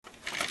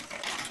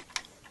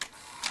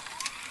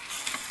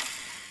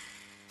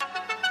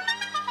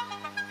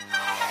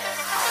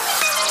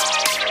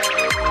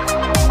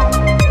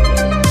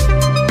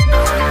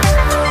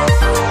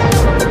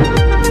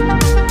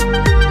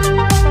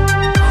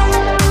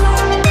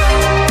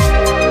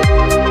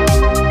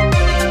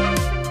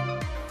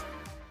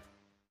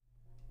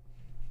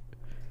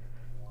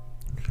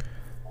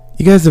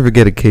You guys ever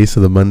get a case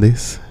of the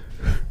Mondays?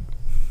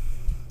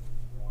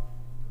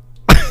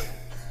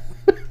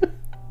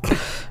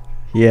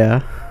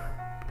 Yeah.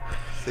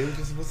 Say what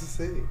you're supposed to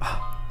say.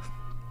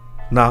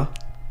 Nah.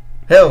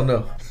 Hell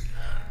no.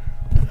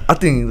 I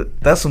think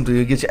that's something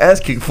you get your ass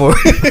kicked for.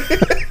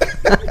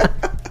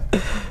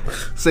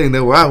 Saying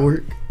that where I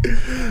work.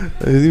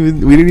 We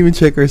didn't even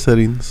check our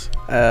settings.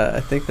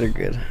 I think they're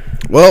good.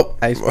 Well,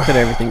 I put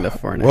everything to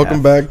 4.5.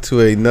 welcome back to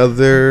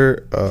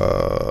another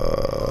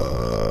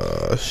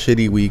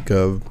shitty week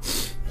of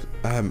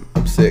I'm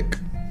sick.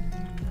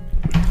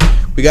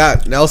 We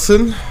got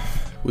Nelson.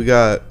 We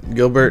got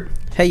Gilbert.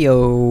 Hey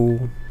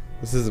yo.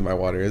 This isn't my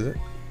water, is it?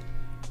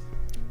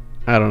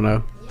 I don't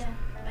know.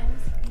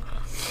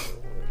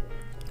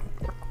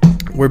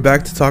 We're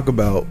back to talk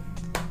about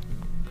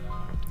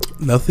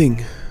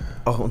nothing.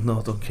 Oh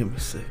no, don't get me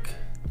sick.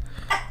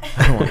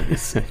 I don't want to get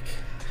sick.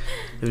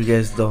 If you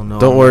guys don't know,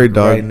 Don't I'm worry, like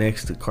dog. right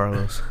next to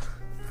Carlos.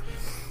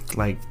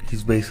 Like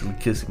he's basically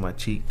kissing my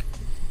cheek.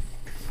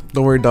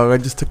 Don't worry, dog. I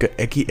just took a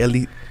Eki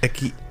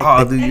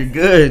Oh, dude, you're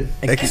good.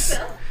 Ekis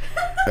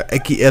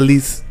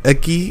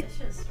L3.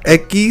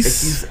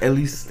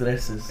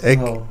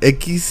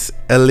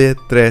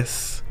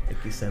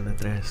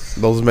 XL3.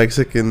 Those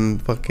Mexican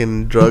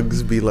fucking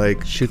drugs be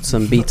like, Shoot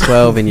some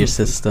B12 in your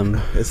system.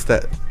 it's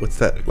that, what's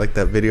that, like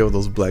that video of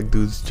those black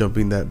dudes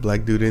jumping that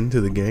black dude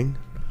into the gang?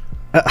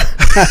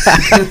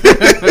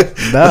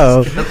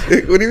 No.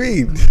 What do you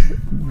mean?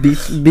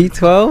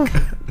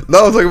 B12?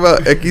 No, I'm talking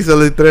about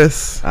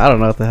XL3. I don't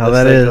know what the hell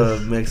That's that like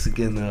is. a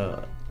Mexican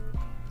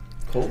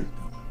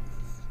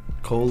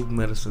cold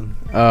medicine.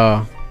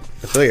 Oh.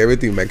 I feel like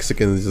everything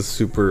Mexican is just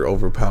super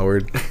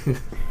overpowered.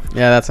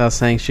 Yeah, that's what I was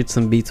saying. Shoot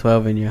some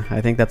B12 in you. I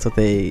think that's what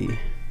they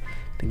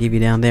give you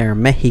down there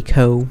in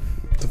Mexico.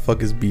 What the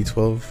fuck is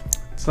B12?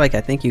 It's like,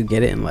 I think you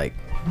get it in like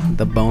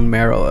the bone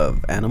marrow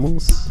of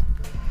animals.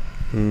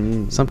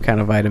 Some kind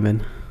of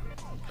vitamin.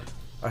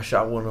 I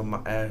shot one on my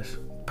ass.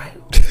 Bam.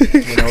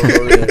 When I was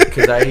over there,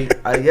 cause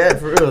yeah,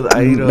 for real.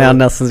 I eat Now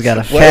Nelson's got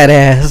a fat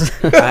ass.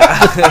 He's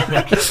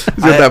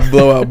got that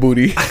blowout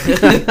booty.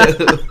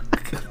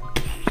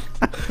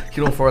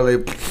 You know, parlay.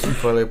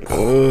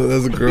 Oh,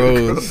 that's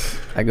gross.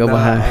 I go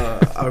behind.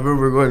 I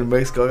remember going to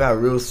Mexico. I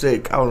got real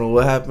sick. I don't know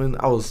what happened.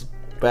 I was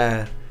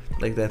bad,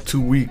 like that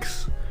 2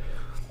 weeks.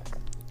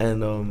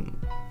 And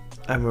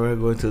I remember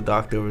going to the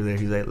doctor over there.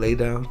 He's like, lay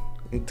down.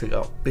 He took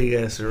out big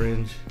ass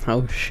syringe,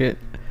 Oh shit.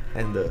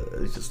 and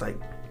it's just like,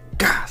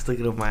 stick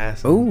it up my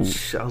ass. Ooh.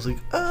 I was like,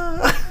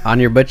 On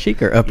your butt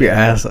cheek or up your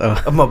Yeah. ass?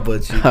 Oh. on my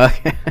butt cheek.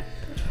 Okay.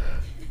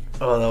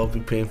 Oh, that would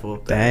be painful.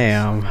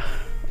 Damn.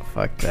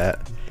 Fuck that.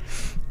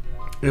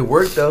 It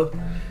worked though.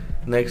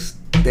 Next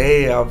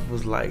day, I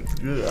was like,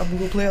 "Good, I'm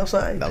gonna play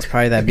outside." That was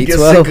probably that Get sick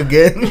B12.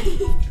 again.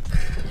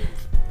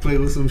 Play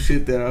with some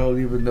shit that I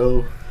don't even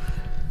know.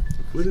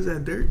 What is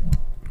that dirt?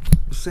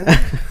 Sand?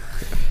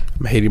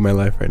 I'm hating my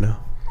life right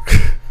now.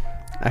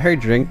 I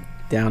heard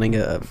downing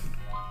a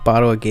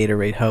bottle of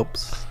Gatorade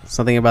helps.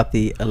 Something about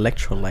the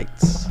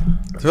electrolytes.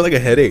 I feel like a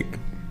headache.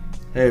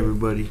 Hey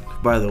everybody!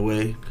 By the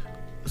way,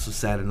 it's a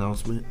sad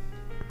announcement.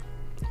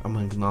 I'm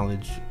gonna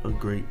acknowledge a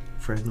great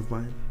friend of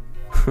mine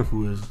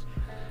who is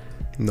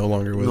No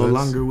longer with no us.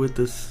 longer with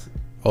us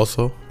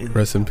Also, in-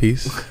 rest in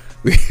peace.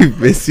 We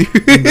miss you.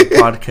 in the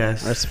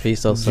podcast. Rest in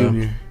peace also.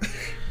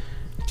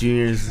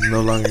 Junior is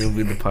no longer gonna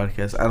be in the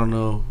podcast. I don't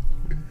know.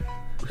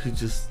 He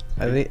just,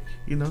 I think,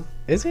 you know,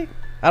 is he?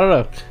 I don't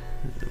know.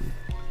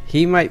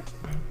 He might.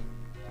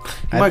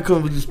 he might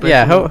come with just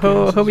Yeah,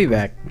 he'll be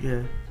back.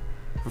 Yeah,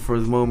 but for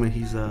the moment,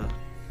 he's out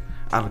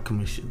of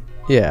commission.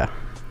 Yeah.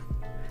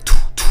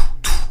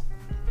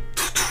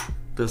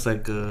 That's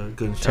like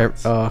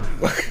gunshots. I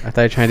thought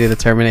you were trying to do the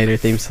Terminator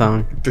theme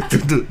song.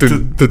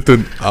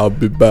 I'll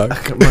be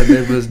back. My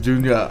name is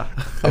Junior.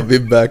 I'll be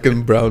back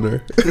in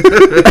Browner.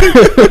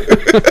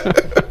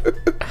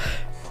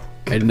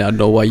 I now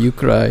know why you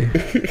cry,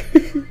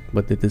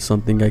 but it is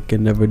something I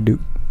can never do.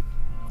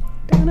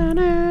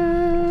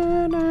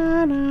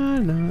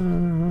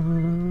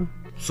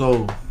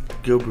 So,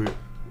 Gilbert,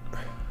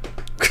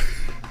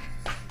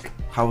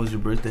 how was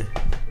your birthday?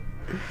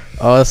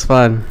 Oh, it's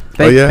fun.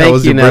 How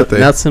was your birthday?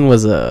 Nelson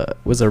was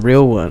a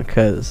real one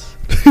because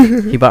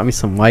he bought me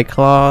some White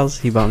Claws.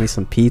 He bought me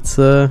some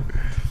pizza.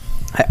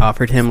 I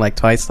offered him like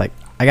twice, like,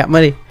 I got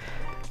money,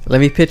 let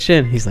me pitch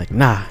in. He's like,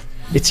 nah,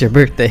 it's your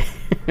birthday.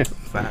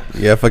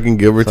 Yeah, fucking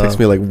Gilbert So- texts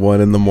me like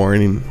 1 in the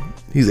morning.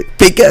 He's like,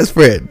 fake ass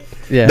friend.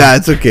 Yeah. Nah,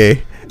 it's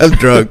okay. I'm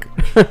drunk.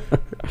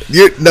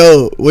 You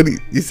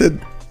said,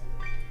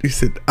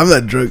 I'm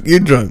not drunk. You're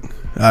drunk.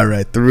 All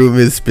right, the room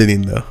is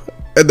spinning though.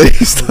 And then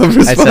you stopped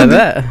responding. I said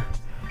that.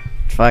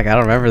 Fuck, I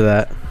don't remember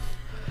that.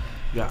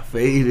 Got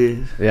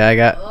faded.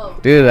 Yeah,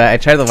 dude, I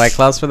tried the White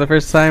Claws for the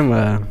first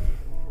time.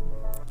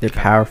 They're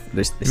powerful.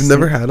 You've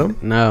never had them?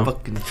 No.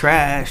 Fucking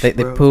trash. They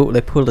bro.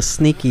 pulled a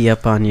sneaky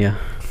up on you.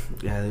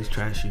 Yeah, they's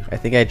trashy. I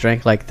think I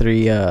drank like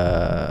 3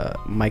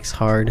 Mike's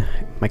Hard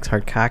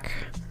Cock.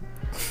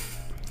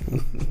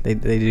 They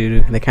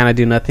kind of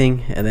do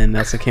nothing, and then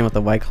Nelson came with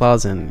the White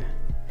Claws, and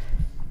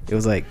it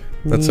was like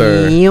That's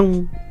our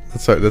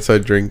That's our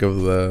drink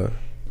of the.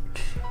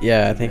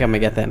 Yeah, I think I'm gonna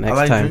get that next I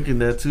like time. drinking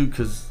that too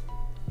because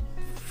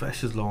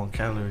fresh is low on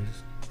calories.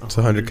 It's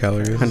 100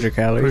 calories. 100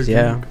 calories. Per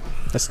Yeah, drink.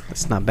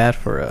 that's not bad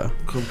for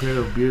Compared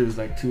to beer is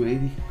like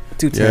 280.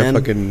 210. Yeah,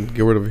 fucking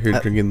Gilbert over here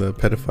drinking the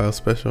pedophile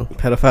special.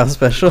 Pedophile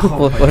special.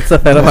 Oh my What's a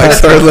pedophile? Mike's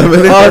special? Hard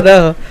Lemonade. Oh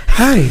no!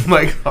 Hi.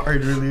 Mike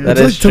Hard really is. That Would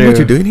you is like to tell me what true.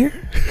 you're doing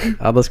here?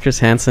 All those Chris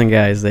Hansen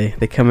guys, they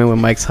come in with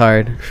Mike's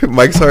Hard.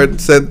 Mike's Hard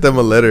sent them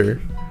a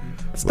letter.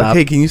 Stop. Like,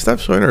 hey, can you stop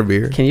showing our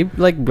beer? Can you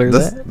like blur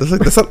that?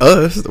 That's not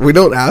us. We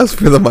don't ask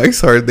for the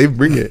Mike's Hard. They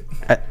bring it.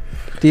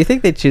 Do you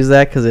think they choose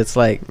that because it's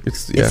like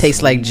Yeah. it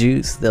tastes like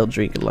juice? They'll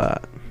drink a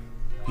lot.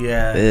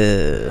 Yeah.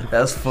 Ugh.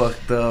 That's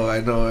fucked up. I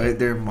know, right?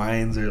 Their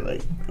minds are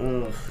like,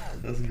 ugh,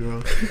 that's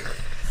gross.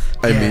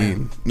 I Yeah.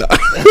 mean, no.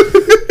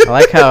 I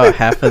like how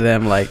half of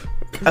them like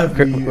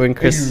when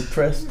Chris.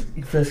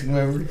 Repressing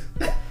memories.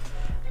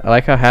 I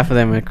like how half of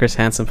them when Chris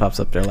Hansen pops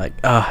up, they're like,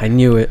 "Oh, I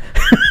knew it."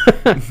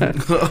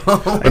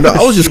 I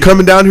was just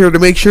coming down here to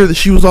make sure that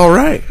she was all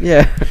right.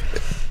 Yeah.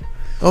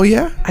 Oh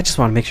yeah. I just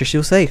want to make sure she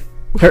was safe.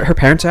 Her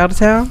parents are out of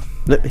town.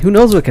 Who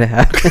knows what could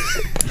happen?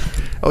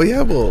 Oh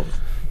yeah. Well,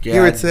 Yeah,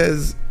 here it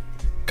says,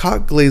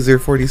 Cock Glazer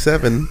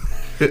 47.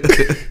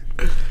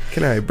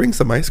 Can I bring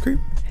some ice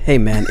cream? Hey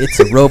man, it's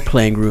a role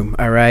playing room,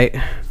 all right?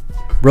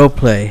 Role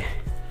play.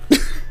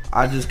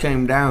 I just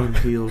came down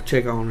to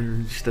check on her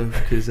and stuff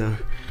because,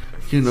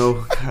 you know,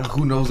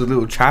 who knows a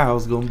little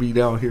child's gonna be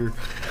down here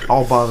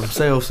all by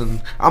themselves,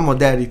 and I'm a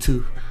daddy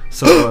too,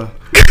 so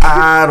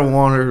I don't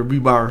want her to be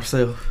by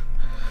herself.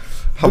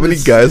 How many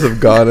guys have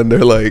gone and they're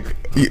like,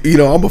 you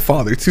know, I'm a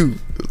father too.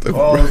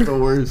 Oh, it's the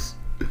worst.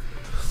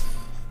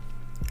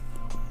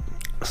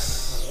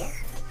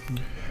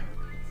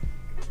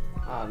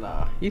 Oh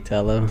no, you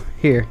tell him.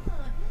 Here,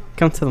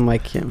 come to the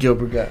mic, Kim.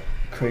 Gilbert got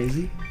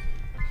crazy.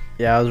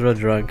 Yeah, I was real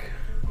drunk.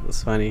 It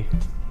was funny.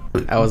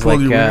 I was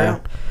Pulled like, your wiener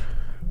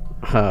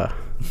out?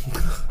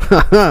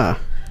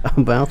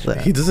 about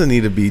that. He doesn't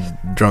need to be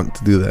drunk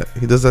to do that.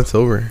 He does that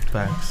sober.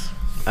 Facts.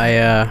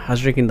 I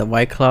was drinking the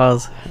White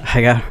Claws.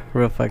 I got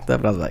real fucked up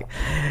and I was like,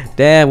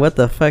 damn, what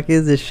the fuck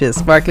is this shit?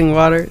 Sparkling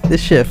water?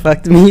 This shit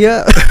fucked me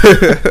up.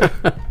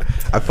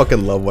 I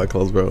fucking love White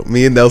Claws, bro.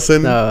 Me and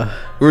Nelson, No.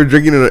 we were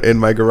drinking in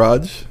my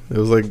garage. It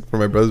was like for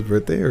my brother's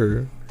birthday,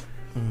 or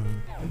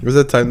it was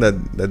that time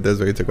that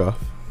Desiree took off,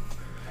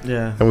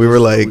 Yeah. and we were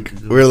like,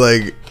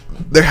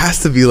 there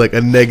has to be like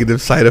a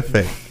negative side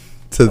effect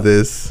to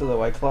this. To the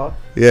White Claw?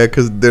 Yeah,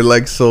 because they're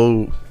like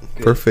so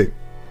perfect.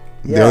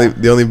 Yeah.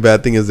 The only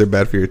bad thing is they're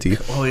bad for your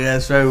teeth. Oh yeah,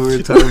 that's right. We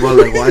were talking about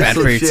like why Bad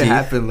some for your shit teeth.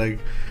 happened. Like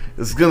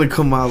it's gonna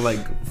come out like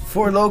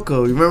Four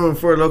Loko. You remember when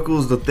Four Loko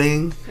was the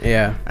thing,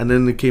 Yeah. and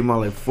then it came out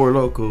like Four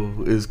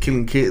Loko is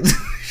killing kids.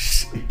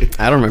 Shit.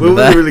 I don't But it remember wasn't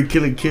that. really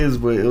killing kids,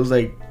 but it was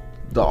like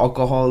the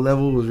alcohol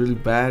level was really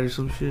bad or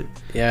some shit.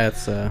 Yeah,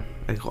 it's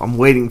Like I'm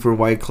waiting for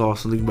White Claw,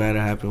 something bad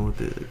to happen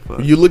with it. Like,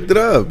 fuck. You looked it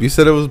up. You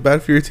said it was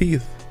bad for your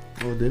teeth,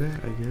 Oh, did I?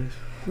 I guess.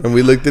 and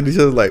we looked at each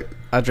other like,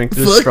 I drink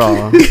through Fuck.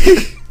 straw.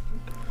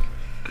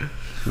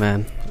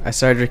 Man, I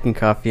started drinking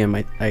coffee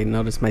and I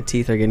noticed my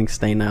teeth are getting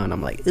stained now and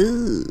I'm like,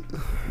 ooh.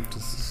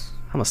 Just,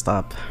 I'm gonna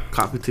stop.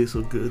 coffee tastes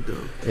so good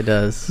though. It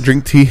does.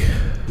 drink tea.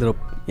 Little,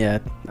 yeah.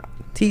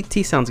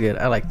 Tea sounds good.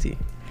 I like tea.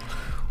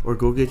 Or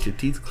go get your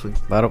teeth cleaned.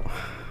 But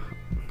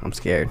I'm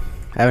scared.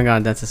 I haven't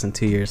gone to a dentist in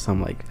 2 years, so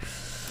I'm like,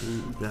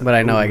 Yeah. but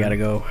I know I gotta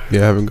go.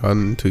 Yeah, I haven't gone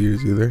in 2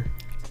 years either.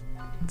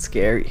 It's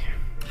scary.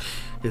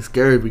 It's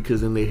scary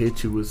because then they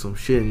hit you with some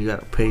shit and you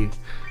gotta pay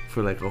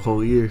for like a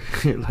whole year.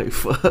 You're like,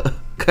 fuck,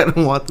 I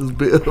don't want this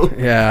bill.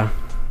 Yeah.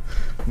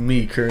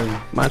 Me, currently.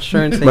 My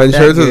insurance ain't My that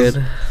insurance is-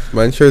 good.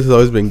 My insurance has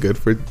always been good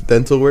for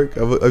dental work.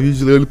 I've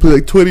usually only pay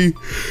like 20,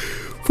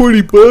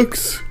 40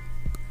 bucks,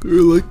 or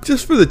like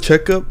just for the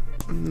checkup,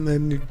 and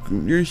then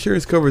your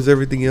insurance covers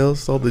everything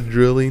else, all the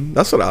drilling.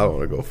 That's what I don't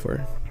want to go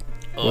for.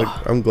 Like,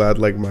 I'm glad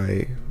like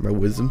my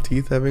wisdom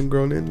teeth haven't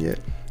grown in yet.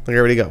 Like I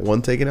already got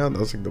one taken out. That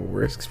was like the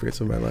worst experience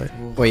of my life.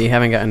 Wait, you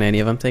haven't gotten any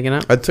of them taken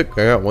out? I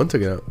got one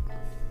taken out.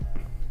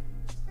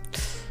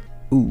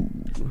 Ooh.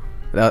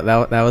 That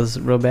was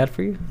real bad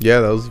for you?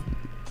 Yeah, that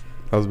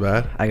was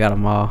bad. I got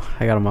them all.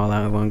 I got them all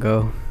out in one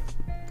go.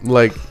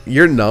 Like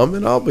you're numb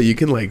and all, but you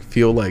can like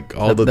feel like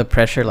all The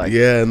pressure, like,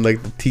 yeah, and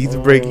like the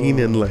teeth breaking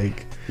and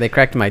like, they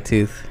cracked my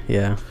tooth.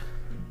 Yeah.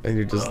 and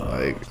you're just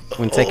like,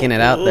 When taking it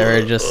out,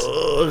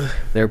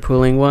 they were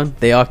pulling one.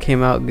 They all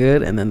came out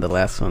good, and then the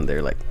last one,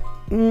 they're like,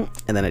 and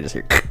then I just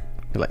hear,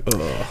 they're like,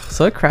 ugh.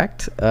 so it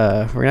cracked.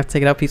 We're gonna have to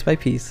take it out piece by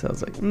piece. I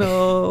was like,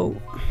 no.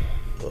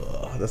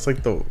 That's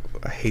like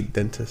I hate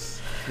dentists.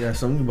 Yeah,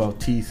 something about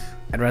teeth.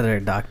 I'd rather a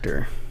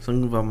doctor.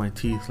 Something about my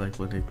teeth, like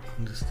when they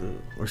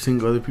or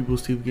seeing other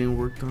people's teeth getting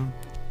worked on.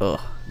 Ugh.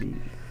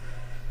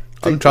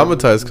 I'm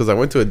traumatized because I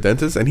went to a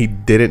dentist and he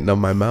didn't numb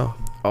my mouth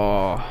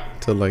Oh.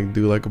 to like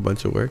do like a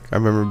bunch of work. I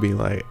remember being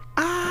like,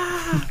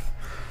 ah,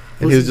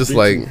 and he was just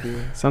like,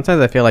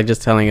 Sometimes I feel like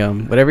just telling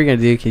him, whatever you're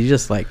gonna do, can you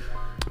just like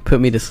put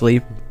me to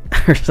sleep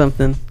or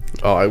something?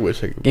 oh, I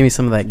wish I could. Give me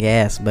some of that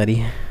gas,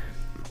 buddy.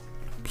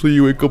 So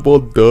you wake up all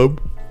dumb.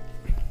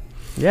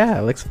 Yeah,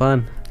 it looks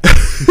fun.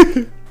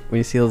 when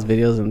you see those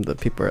videos and the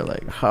people are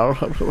like, how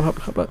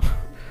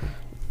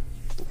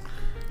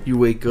You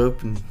wake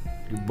up and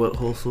your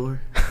butthole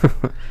sore.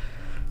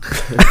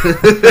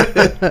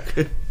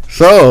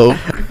 So,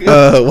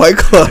 White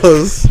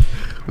Claws,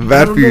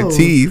 bad for your know.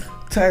 teeth.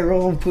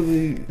 Tyrone put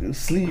me to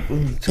sleep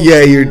on the chokehold.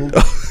 Yeah,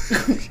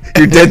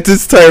 your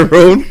dentist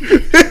Tyrone.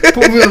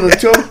 Put me on the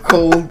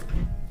chokehold.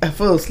 I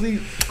fell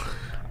asleep.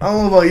 I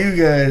don't know about you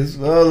guys,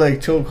 but I like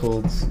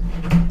chokeholds.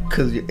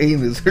 Because your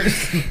anus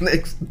hurts the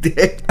next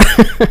day.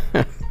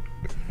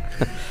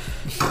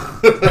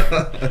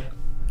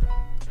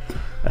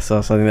 I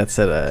saw something that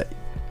said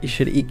you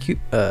should eat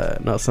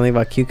something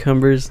about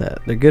cucumbers that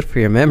they're good for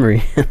your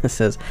memory. It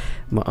says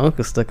my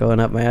uncle stuck one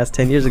up my ass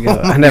 10 years ago.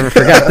 I never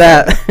forgot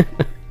that.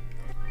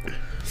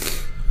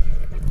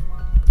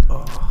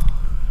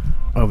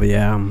 Oh, but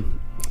yeah, I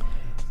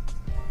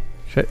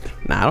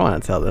don't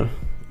want to tell them.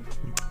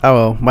 Oh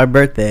well, my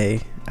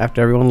birthday,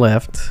 after everyone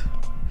left,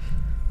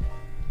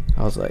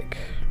 I was like,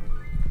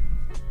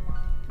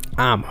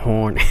 I'm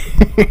horny.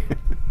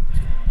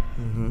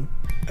 Mm-hmm.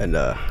 And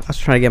I was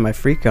trying to get my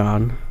freak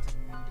on.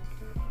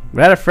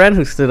 But I had a friend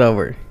who stood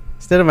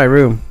in my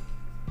room.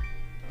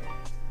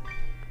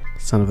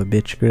 Son of a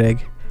bitch,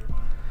 Greg.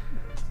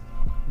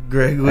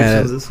 Greg, which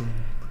is this one?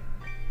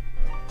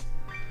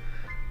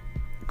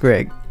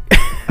 Greg.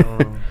 Oh.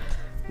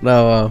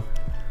 No,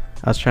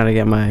 I was trying to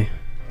get my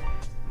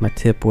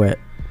tip wet.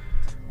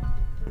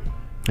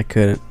 I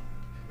couldn't.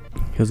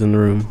 He was in the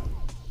room.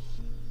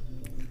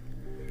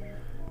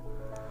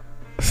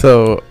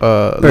 So,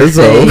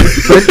 Birthday,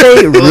 Lizzo.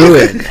 birthday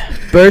ruined.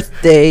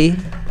 Birthday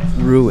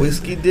ruined.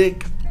 Whiskey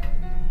dick?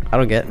 I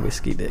don't get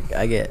whiskey dick.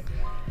 I get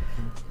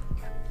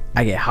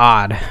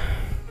hard.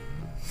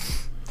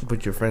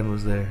 But your friend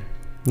was there.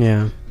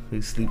 Yeah,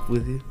 He sleep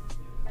with you?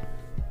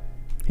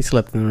 he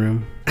slept in the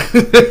room.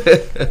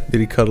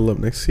 Did he cuddle up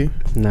next to you?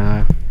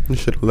 Nah. You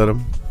should have let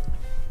him.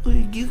 Oh,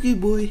 you geeky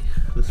boy.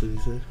 That's what he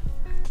said.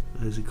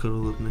 As he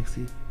cuddle up next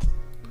to you.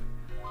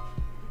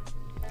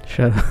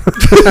 Shut up.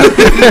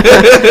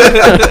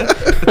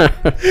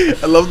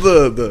 I love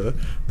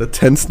the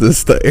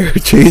tenseness, the air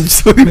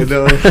change. I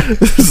know.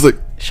 It's like,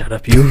 Shut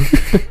up, you.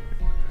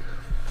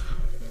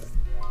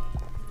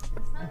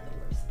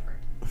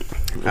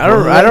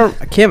 I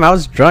don't. Kim, I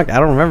was drunk. I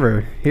don't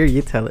remember. Here,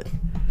 you tell it.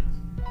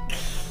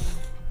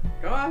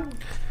 Go on.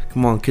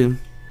 Come on, Kim.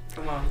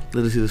 Come on.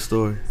 Let us hear the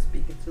story.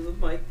 Speaking to the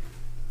mic.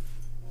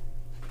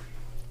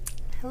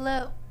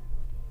 Hello.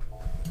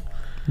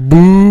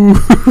 boo.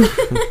 Speak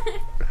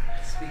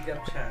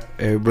up, child.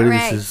 Everybody,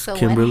 Alright, this is so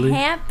Kimberly. what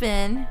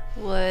happened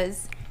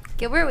was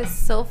Gilbert was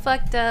so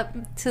fucked up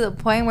to the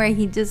point where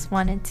he just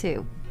wanted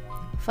to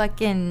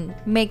fucking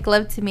make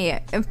love to me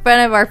in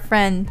front of our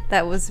friend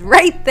that was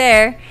right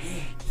there.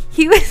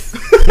 He was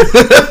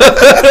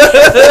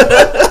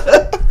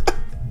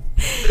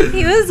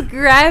he was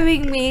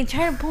grabbing me,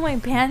 trying to pull my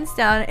pants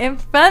down in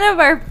front of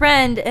our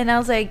friend, and I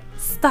was like,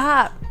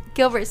 "Stop,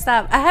 Gilbert,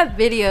 stop!" I have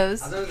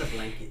videos. There was a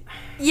blanket.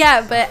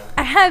 Yeah, but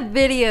I have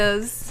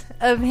videos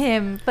of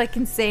him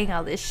fucking saying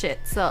all this shit.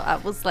 So I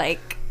was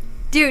like,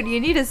 dude, you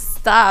need to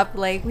stop.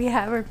 Like, we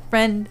have our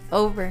friend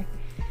over.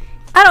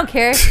 I don't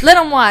care. Let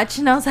him watch.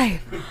 And I was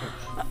like,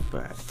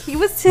 he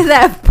was to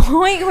that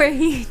point where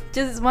he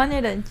just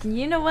wanted to,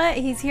 you know what?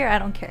 He's here. I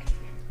don't care.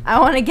 I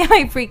want to get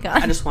my freak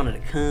on. I just wanted to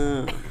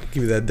come.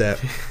 Give me that dap.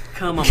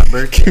 Come on my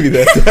birthday. Give me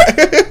that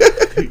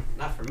dap.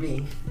 Not for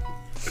me.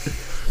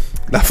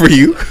 Not for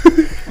you.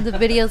 The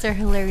videos are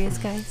hilarious,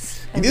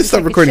 guys. I You need to wish I stop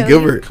could recording show you.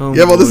 Gilbert. Come You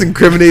have all this on.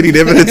 incriminating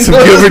evidence of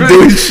Gilbert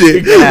doing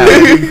shit.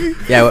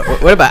 Yeah.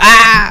 What about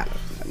I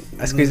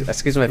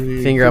squeezed my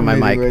finger on my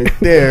mic. Right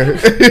there.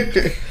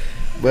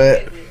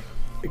 But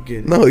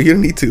again, No, you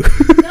don't need to. No,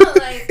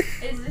 like,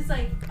 it's just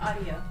like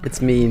audio.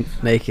 It's me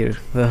naked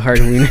with a hard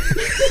wiener.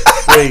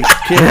 wait,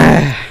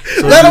 Kim.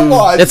 So Let him you-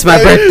 watch. It's my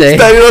Standing- birthday.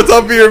 Standing on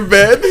top of your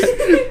bed.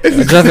 And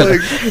he's just Nothing.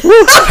 like,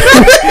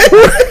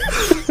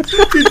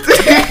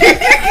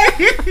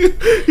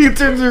 He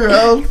turns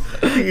around.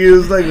 He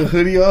has like a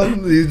hoodie on.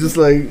 And he's just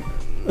like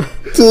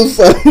to the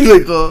side,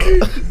 like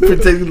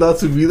pretending not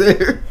to be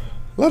there.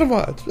 let him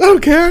watch. I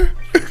don't care.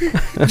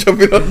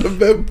 Jumping on the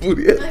bed,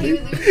 booty. No, he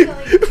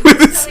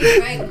was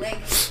telling Greg,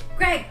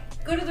 Greg,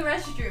 go to the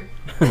restroom.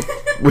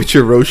 With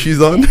your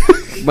Roshi's on.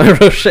 My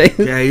Roche.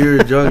 Yeah, you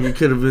were drunk. You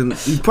could have been.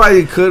 You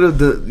probably could have.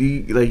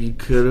 You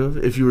could have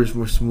if you were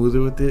more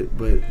smoother with it.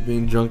 But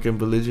being drunk and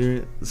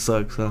belligerent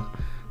sucks, huh?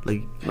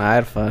 Like, I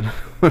had fun.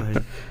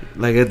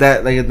 like at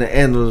that, like at the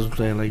end, I was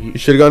playing like You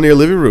should have gone to your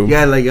living room.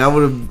 yeah, like I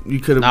would have. You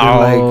could have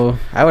been No,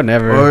 I would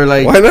never. like, or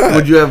like, Why not?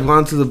 would you have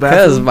gone to the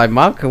Because bathroom? my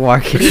mom can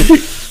walk in.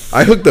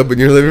 I hooked up in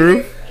your living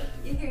room.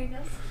 You hearing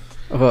us?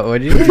 What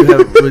would you Would you do?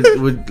 have?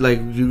 Would like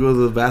you go to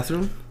the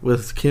bathroom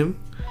with Kim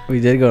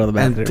We did go to the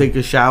bathroom. and take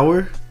a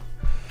shower?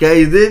 Yeah,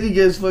 you did. You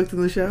guys fucked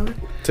in the shower.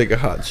 Take a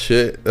hot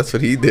shit. That's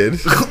what he did.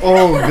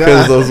 Oh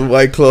Because god. those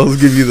white clothes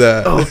give you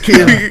that. Oh,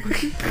 Kim.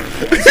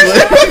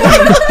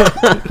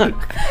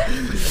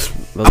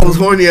 I was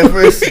horny at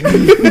first. It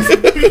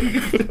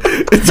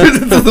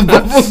turned into the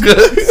bubble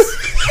guts.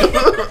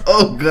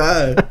 Oh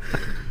god.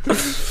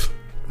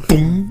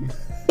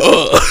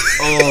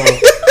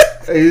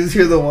 And you just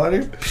hear the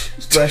water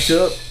splash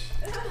up.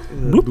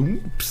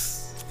 You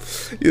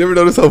never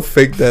notice how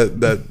fake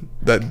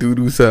that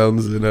doo-doo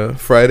sounds in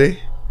Friday?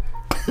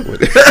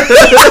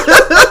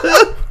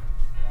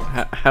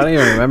 I don't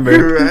even remember.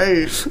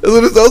 Right. That's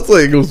what it sounds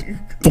like. It goes.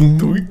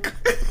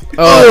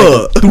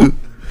 Oh,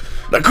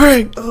 Now,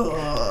 Craig,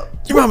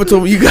 your mama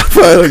told me you got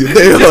fired on your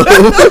day off.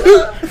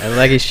 it's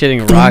like he's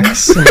shitting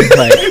rocks.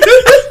 Like,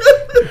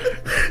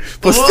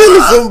 But still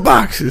in some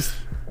boxes.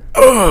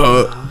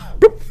 Oh,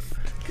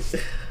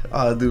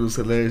 dude, it was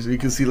hilarious. You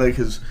can see like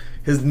his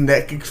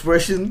neck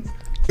expression.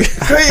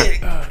 Craig.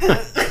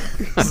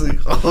 It's like,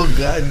 oh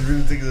god, he's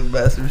really taking a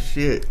massive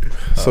shit.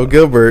 So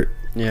Gilbert,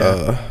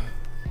 yeah.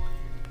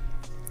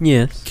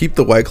 Yes. keep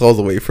the White Claws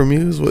away from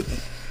you is what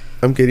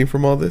I'm getting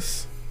from all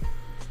this.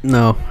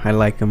 No, I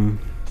like them.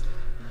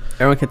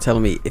 Everyone can tell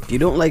me if you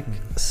don't like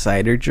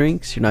cider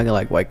drinks, you're not gonna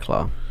like White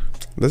Claw.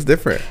 That's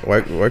different.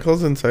 White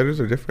Claws and ciders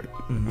are different.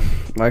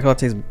 White Claw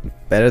tastes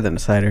better than a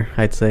cider,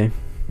 I'd say.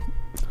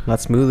 A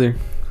lot smoother.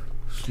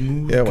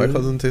 Yeah, White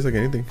Claws doesn't taste like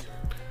anything.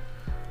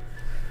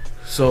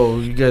 So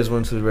you guys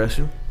went to the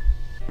restroom?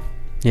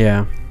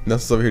 Yeah.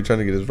 Nelson's over here trying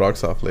to get his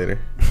rocks off later.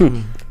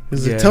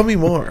 He's Yeah. like, tell me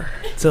more.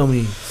 Tell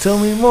me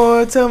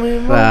more. Tell me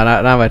more.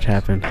 Nah, not much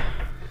happened.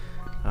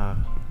 Ah.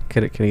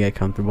 Couldn't get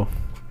comfortable.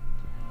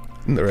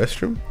 In the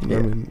restroom? Yeah.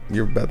 I mean,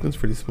 your bathroom's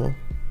pretty small.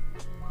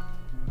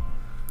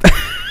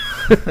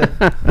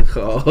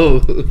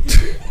 Oh.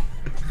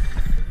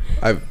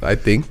 I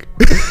think.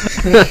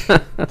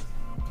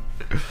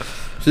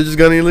 Should just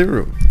gone in your living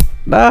room.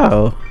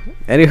 No.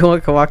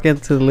 Anyone can walk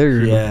into the living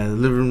room. Yeah, the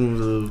living room's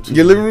a little too.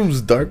 Your living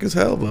room's dark as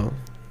hell, though.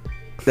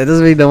 That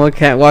doesn't mean no one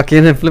can't walk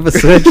in and flip a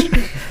switch.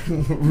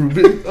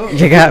 Ruben. Oh.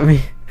 You got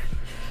me.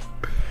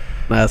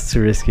 Nah, it's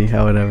too risky.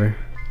 Whatever.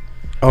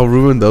 Oh,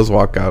 Ruben does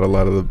walk out a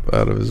lot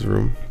out of his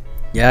room.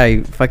 Yeah,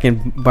 he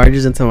fucking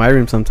barges into my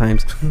room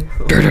sometimes.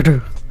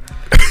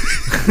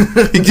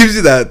 He gives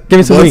you that Give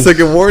me some 1 wings.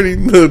 second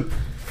warning.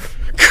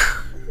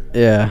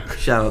 Yeah.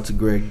 Shout out to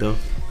Greg though.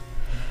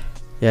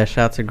 Yeah,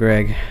 shout out to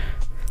Greg.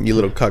 You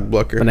little cock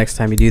blocker. But next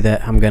time you do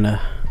that,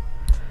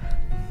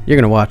 you're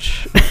gonna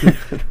watch.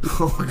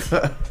 Oh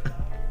god.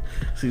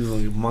 Seems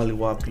like Molly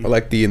Whoppy. I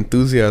like the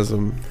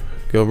enthusiasm,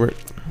 Gilbert.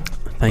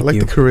 Thank I like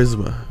you. the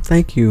charisma.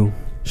 Thank you.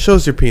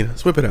 Shows your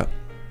penis. Whip it out.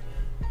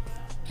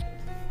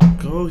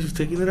 Go, he's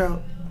taking it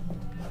out.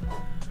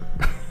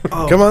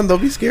 Oh. Come on,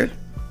 don't be scared.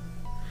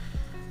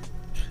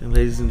 And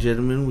ladies and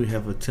gentlemen, we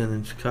have a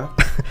 10-inch cock.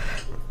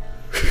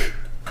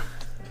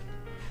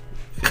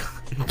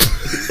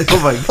 Oh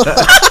my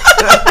god.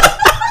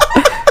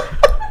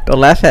 Don't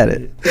laugh at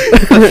it.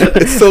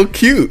 It's so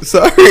cute.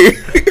 Sorry.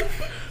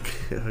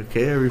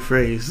 Okay, I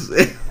rephrase.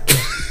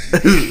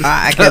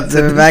 I can't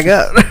zip it back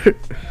up.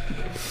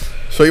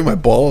 Show you my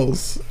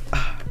balls.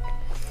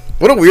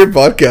 What a weird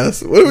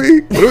podcast. What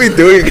are we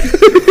doing?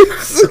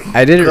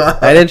 I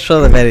didn't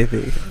show them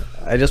anything.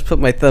 I just put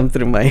my thumb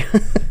through my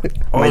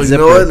Oh, my you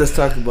zipper. know what? Let's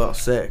talk about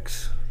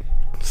sex.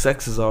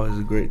 Sex is always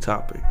a great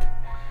topic.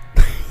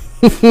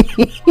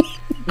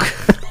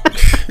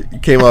 You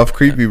came off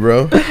creepy,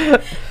 bro.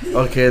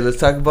 Okay, let's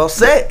talk about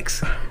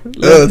sex. Oh,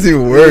 that's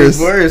even worse.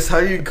 Worse. How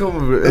you come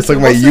over? That's like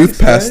my youth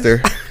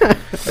pastor.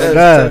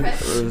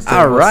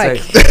 All right.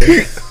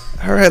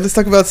 All right, let's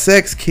talk about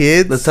sex,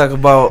 kids. Let's talk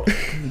about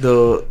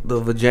the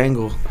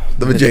vajangle.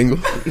 The vajangle.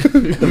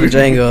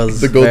 Django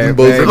is The golden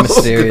very bozo.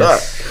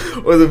 mysterious.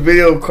 Or the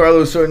video of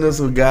Carlos showing us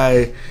a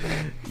guy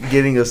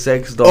getting a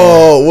sex doll.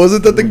 Oh,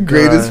 wasn't that the Oh,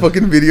 greatest God.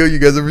 fucking video you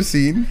guys ever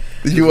seen?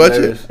 Did you watch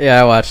it?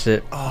 Yeah, I watched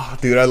it. Oh,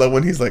 dude, I love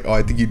when he's like, "Oh,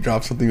 I think you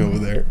dropped something over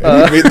there."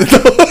 And he made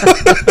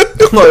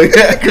the Oh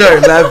yeah, I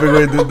started laughing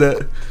when I did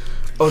that.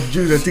 Oh,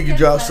 dude, I think you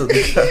dropped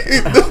something.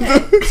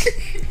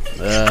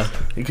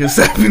 You can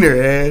slap in her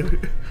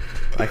head.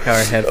 Like how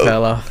her head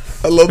fell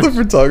off. I love the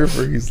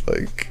photographer. He's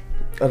like,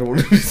 I don't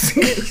want to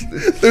see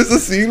it. there's a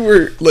scene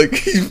where like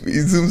he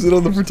zooms in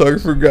on the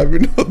photographer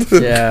grabbing out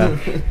the. Yeah.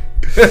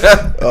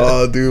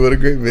 Oh, dude, what a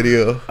great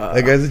video.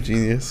 That guy's a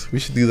genius. We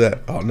should do that.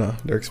 Oh no,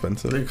 they're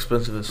expensive. They're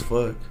expensive as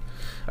fuck.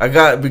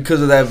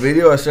 Because of that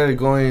video, I started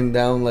going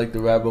down like the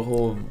rabbit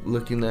hole of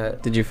looking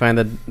at. Did you find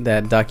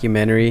that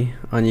documentary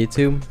on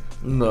YouTube?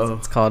 No.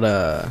 It's called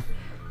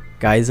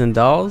Guys and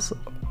Dolls,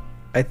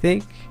 I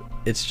think.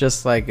 It's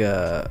just like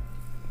a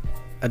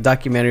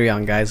documentary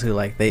on guys who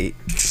like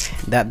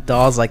that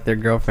doll's like their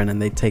girlfriend and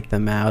they take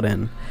them out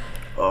and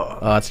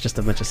it's just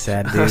a bunch of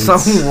sad I dudes. saw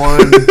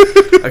one.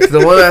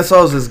 The one I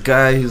saw was this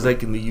guy. He's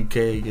like in the UK,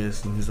 I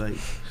guess, and he's like,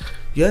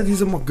 "Yeah,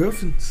 these are my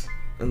girlfriends,"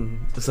 and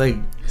it's like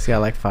He's got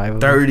like 5 of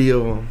them. 30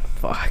 of them.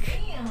 Fuck.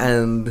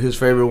 And his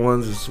favorite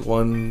ones is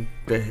one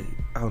that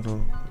I don't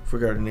know,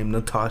 forgot her name,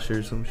 Natasha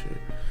or some shit.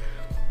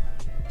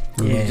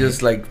 And Yeah. He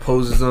just like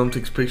poses them,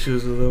 takes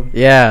pictures of them.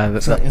 Yeah.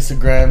 It's on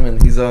Instagram,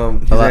 and he's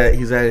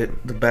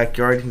at the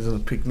backyard. He's on a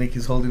picnic.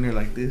 He's holding her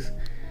like this,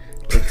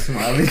 like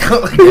smiling.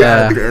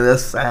 Yeah. Dude,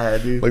 that's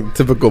sad, dude. Like the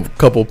typical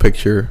couple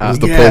picture is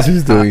the Yeah. pose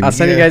he's doing. I'll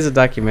send you Yeah. guys a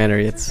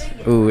documentary. It's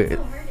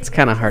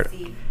kind of hard.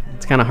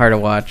 It's kind of hard to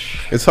watch.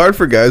 It's hard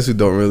for guys who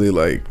don't really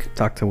like,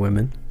 Talk to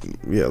women.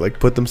 yeah, like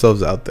put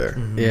themselves out there.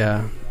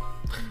 Yeah.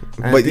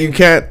 I But you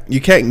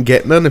can't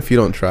get none if you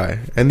don't try.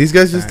 And these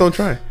guys just don't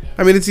try.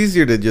 I mean, it's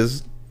easier to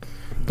just.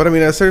 But I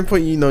mean, at a certain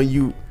point, you know,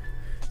 you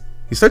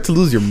start to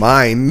lose your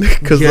mind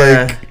because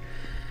Yeah.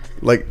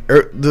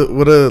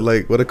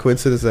 what a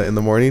coincidence that in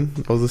the morning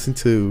I was listening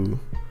to.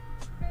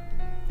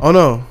 Oh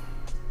no,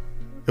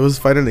 it was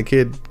Fighter and the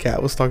Kid.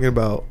 Cat was talking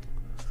about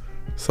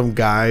some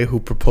guy who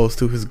proposed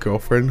to his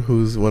girlfriend,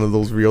 who's one of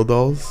those real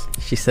dolls.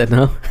 She said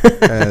no.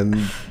 And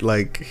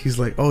like he's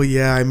like, oh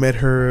yeah, I met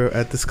her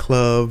at this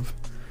club,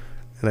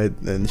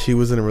 and she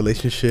was in a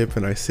relationship,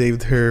 and I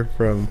saved her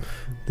from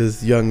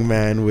this young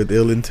man with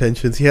ill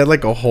intentions. He had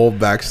like a whole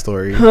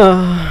backstory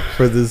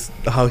for this,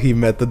 how he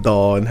met the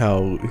doll and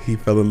how he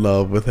fell in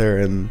love with her,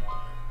 and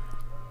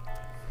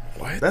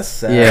That's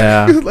sad.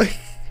 Yeah. like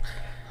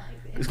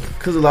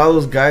Because a lot of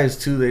those guys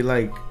too, they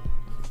like.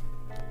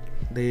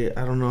 I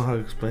don't know how to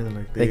explain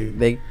it.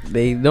 Like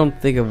They don't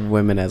think of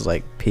women as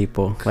like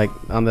people. Like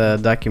on the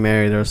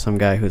documentary, there was some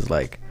guy who's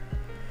like,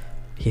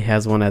 he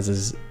has one as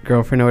his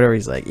girlfriend or whatever.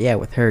 He's like, yeah,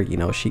 with her, you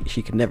know, she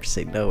could never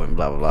say no and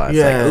blah blah blah. It's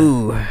Yeah. like,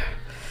 ooh.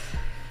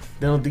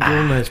 They don't think of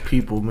them as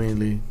people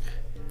mainly.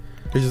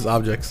 they're just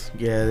objects.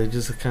 Yeah, they're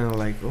just kind of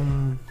like,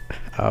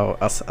 Oh,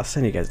 I'll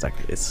send you guys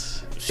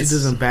she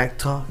doesn't back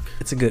talk.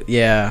 It's a good.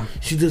 Yeah.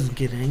 She doesn't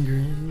get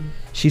angry at me.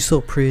 She's so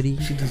pretty.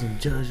 She doesn't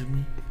judge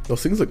me.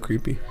 Those things look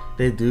creepy.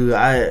 They do.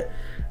 I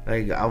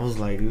was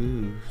like,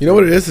 ooh. You know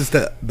what it is? It's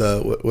that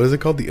what is it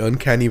called? The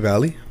uncanny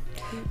valley.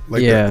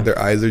 Like Yeah. their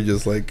eyes are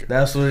just like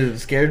That's what it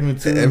scared me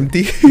too.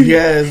 empty.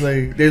 Yeah, it's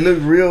like they look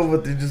real,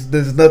 but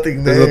there's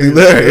nothing there. There's nothing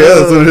there. Yeah,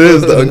 that's what it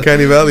is. The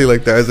uncanny valley.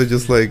 Like the eyes are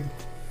just like,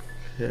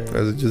 Yeah. eyes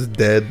are just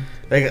dead.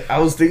 Like I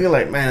was thinking,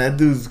 like, man, that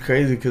dude's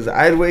crazy. Cause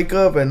I'd wake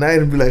up at night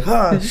and be like,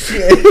 "Oh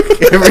shit!"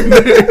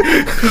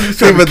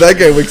 Yeah, but that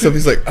guy wakes up.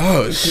 He's like,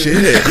 oh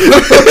shit.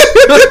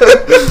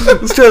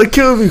 Who's trying to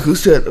kill me?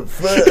 Who's trying to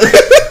fuck?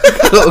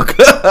 Oh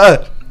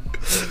god!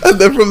 And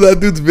then from that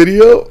dude's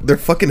video, they're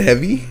fucking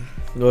heavy.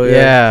 Oh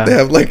Yeah. They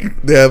have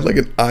like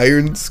an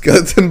iron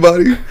skeleton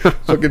body,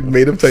 fucking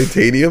made of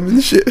titanium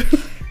and shit.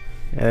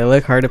 Yeah, they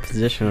look hard to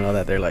position and all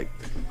that. They're like,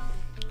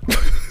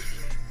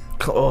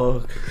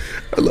 Oh,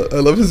 I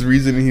love his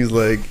reasoning. He's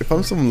like, if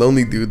I'm some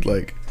lonely dude,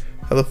 like,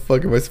 how the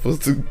fuck am I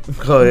supposed to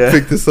oh yeah.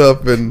 pick this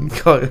up? And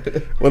Oh, yeah.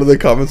 one of the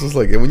comments was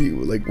like, and when you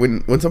like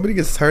when somebody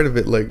gets tired of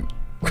it, like,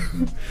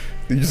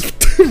 you just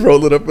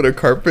roll it up in a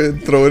carpet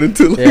and throw it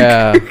into like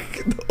Yeah.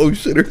 the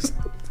ocean or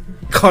something.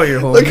 Call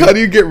your homie. Like, how do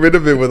you get rid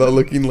of it without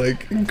looking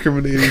like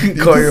incriminating?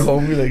 Call your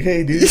homie. Like,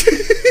 hey, dude,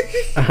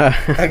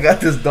 I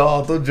got this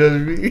doll. Don't judge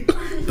me.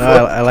 no,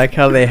 I like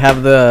how they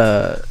have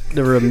the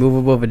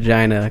removable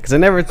vagina because I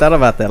never thought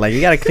about that. Like you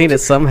gotta clean it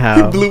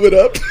somehow. He blew it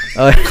up.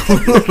 Oh,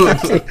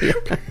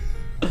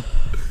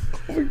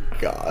 Oh my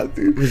god,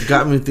 dude. It's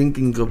got me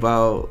thinking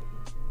about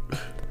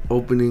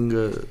opening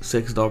a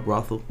sex doll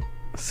brothel.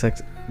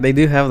 sex. They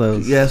do have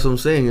those. Yeah, that's what I'm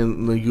saying.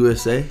 In the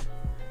USA,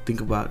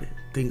 think about it.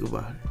 Think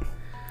about it.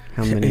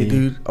 How many? Hey,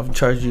 dude, I'll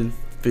charge you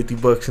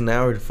 $50 an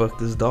hour to fuck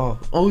this doll.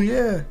 Oh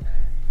yeah.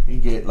 You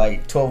get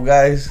like 12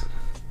 guys.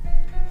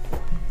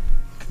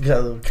 Got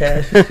a little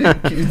cash.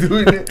 Keep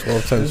doing it.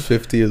 12 times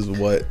 50 is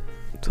what?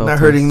 12 Not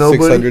hurting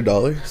nobody.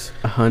 $600.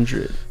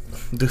 100.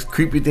 The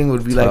creepy thing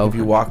would be like if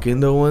you 12. walk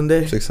in there one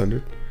day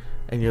 600.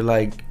 and you're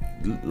like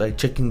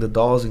checking the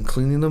dolls and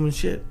cleaning them and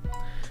shit,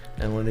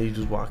 and one day you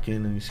just walk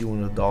in and you see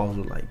one of the dolls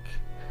with like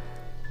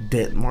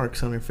dent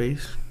marks on her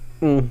face.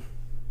 Mm.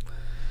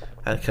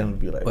 I'd kind of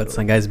be like, What? oh.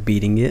 Some guys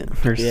beating it?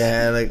 Or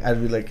Yeah, like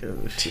I'd be like,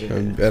 oh shit.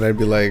 And I'd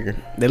be like,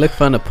 They look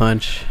fun to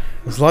punch.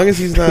 as long as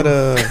he's not,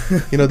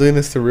 doing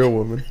this to real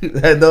women,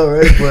 I know,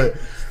 right? But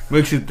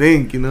makes you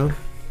think, you know.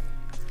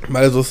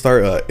 might as well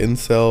start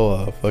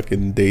incel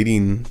fucking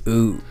dating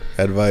Ooh.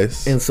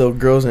 advice. Incel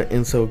girls and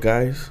incel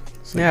guys,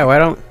 Yeah. Why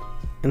don't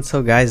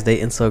incel guys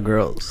date incel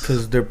girls?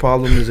 because their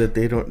problem is that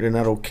they're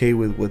not okay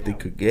with what they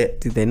could get.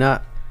 Do they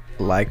not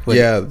like what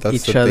Yeah, that's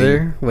each the other?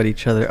 thing. What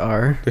each other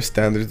are? Their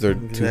standards are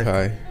too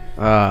Exactly.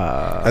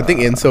 high. I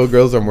think incel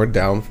girls are more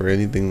down for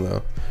anything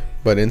though,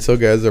 but incel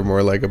guys are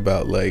more like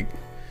about like,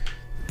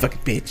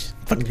 fucking bitch,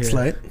 fucking Yeah.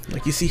 slut.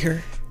 Like you see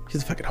her,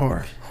 she's a fucking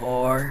whore.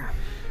 Whore.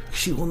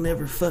 She will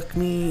never fuck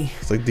me.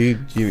 It's like,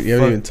 dude, you haven't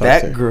Fuck even talked to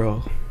that her.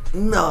 girl.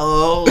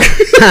 No,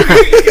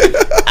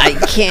 I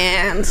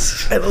can't.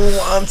 I don't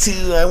want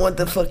to. I want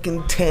the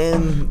fucking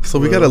 10. So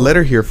we got a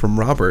letter here from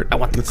Robert. I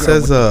want the it girl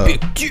says, with the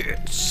big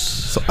tits.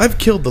 so I've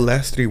killed the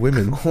last 3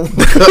 women.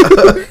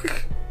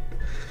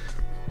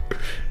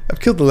 I've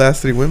killed the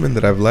last 3 women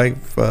that I've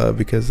liked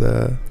because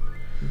they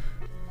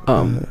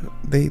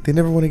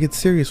never want to get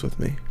serious with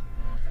me.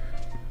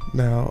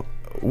 Now,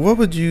 what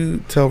would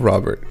you tell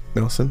Robert,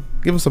 Nelson?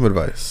 Give us some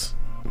advice.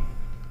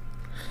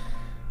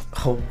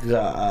 Oh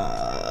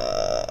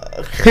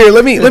god. Here,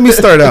 let me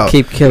start out.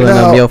 Keep killing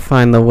Now- them, you'll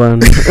find the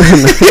one.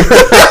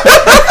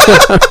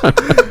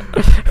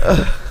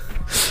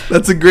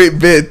 That's a great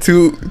bit.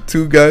 Two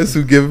guys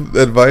who give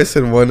advice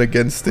and one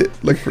against it,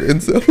 like for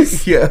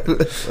incels. Yeah.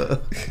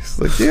 It's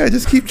like, yeah,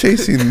 just keep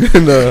chasing.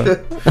 And,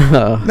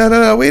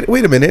 no.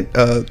 Wait a minute.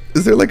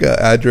 Is there like a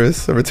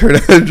return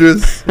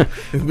address?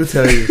 Let me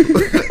tell you,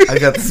 I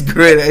got this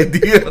great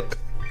idea.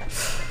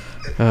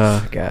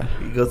 Oh god.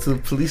 You go to the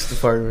police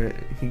department.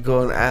 You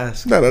go and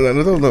ask.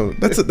 No.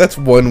 That's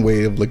one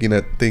way of looking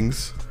at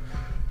things.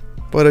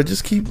 But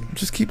just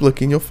keep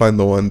looking. You'll find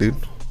the one, dude.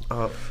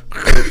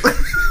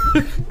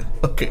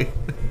 Okay.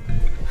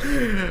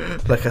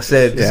 Like I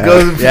said, just Yeah, go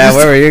to the police. yeah.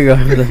 Where were you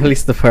going to the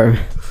police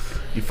department?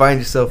 You find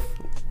yourself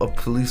a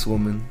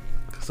policewoman,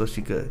 so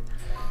she could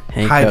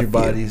Handcuff hide your you.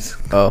 bodies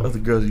Oh, of the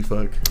girls you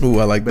fuck. Ooh,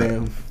 I like that.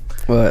 Bam.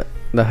 what?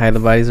 The hide the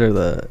bodies or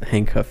the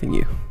handcuffing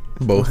you?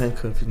 Both.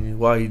 Handcuffing you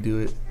while you do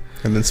it.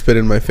 And then spit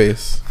in my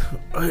face.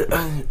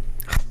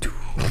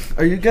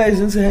 Are you guys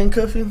into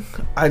handcuffing?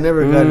 I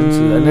never got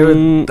into it. I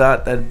never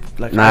thought that.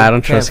 Like, Nah, I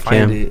don't can't trust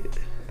find Kim. it.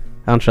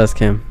 I don't trust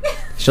Kim.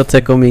 She'll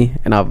tickle me,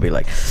 and I'll be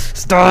like,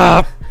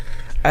 "Stop!"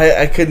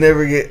 I could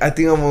never get. I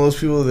think I'm one of those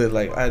people that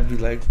like I'd be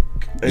like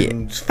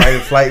in fight or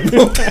flight.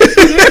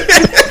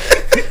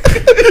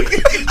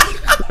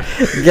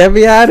 Get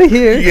me out of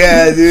here.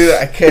 Yeah, dude,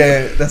 I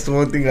can't. That's the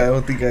one thing I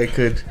don't think I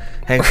could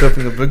handcuff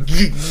in the book.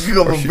 You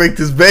gonna break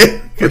this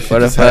bed?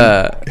 What if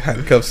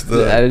handcuffs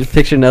the? I just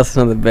picture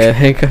Nelson on the bed,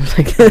 handcuffed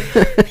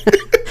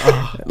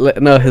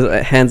like no, his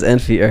hands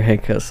and feet are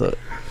handcuffed, so,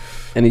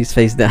 and he's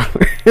face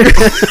downward.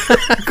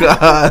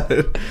 God,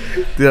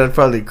 dude, I'd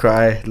probably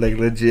cry. Like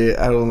legit,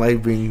 I don't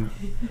like being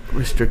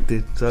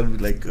restricted, so I'd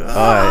be like, Oh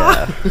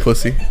yeah,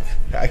 Pussy.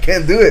 I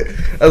can't do it.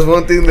 That's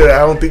one thing that I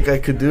don't think I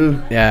could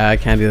do. yeah, I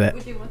can't do that.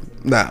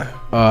 Nah.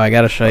 Oh, I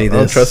gotta show you I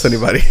don't this. trust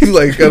anybody.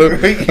 Like I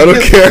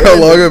don't care how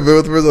long I've been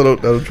with person. I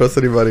don't trust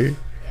anybody.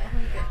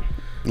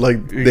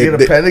 Like You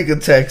get a panic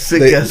attack,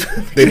 sick ass.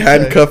 they'd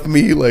handcuff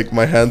me, like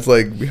my hands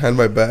like behind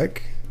my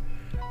back,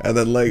 and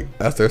then like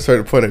after a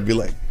certain point I'd be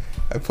like,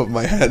 I put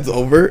my hands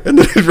over and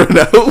then I'd run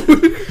out.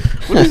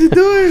 What is he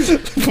doing?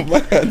 Put my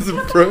hands in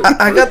front.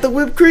 I got the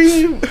whipped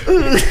cream.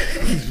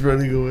 He's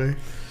running away.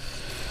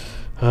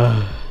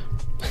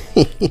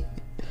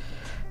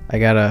 I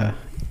gotta.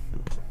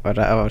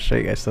 I'll show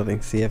you guys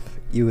something. See if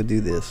you would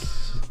do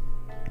this.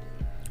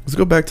 Let's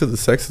go back to the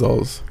sex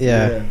dolls.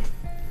 Yeah.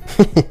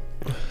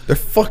 They're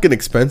fucking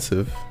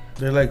expensive.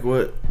 They're like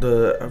what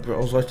I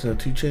was watching the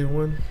 2 Chain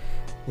one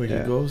where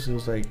Yeah. he goes. It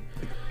was like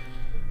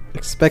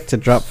Expect to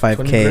drop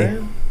 20 5K.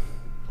 grand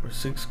or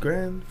 6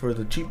 grand for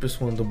the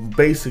cheapest one, the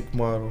basic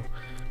model,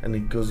 and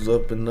it goes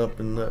up and up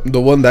and up.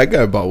 The one that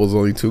guy bought was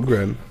only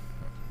 $2,000,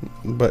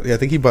 but yeah, I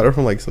think he bought it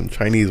from like some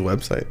Chinese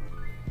website.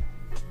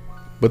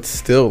 But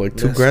still, like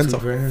That's $2,000's a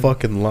 $2,000.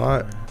 fucking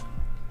lot.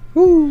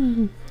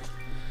 Woo.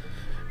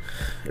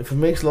 If it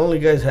makes lonely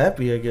guys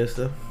happy, I guess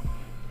though.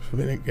 I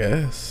mean, I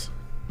guess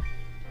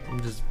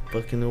I'm just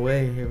bucking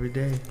away every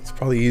day. it's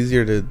probably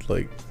easier to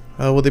like.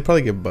 Oh well, they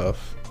probably get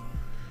buff.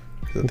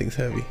 That thing's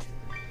heavy.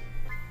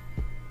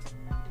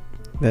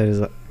 That is.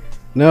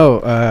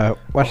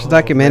 Watch the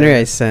documentary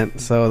man. I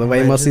sent. So the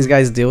way most of these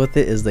guys deal with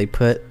it is they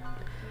put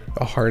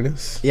A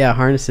harness.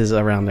 harnesses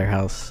around their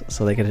house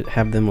so they could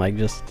have them like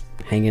just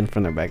hanging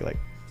from their back like.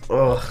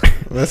 Oh,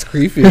 That's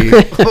creepy.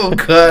 oh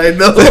God,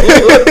 no!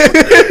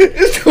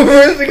 It's the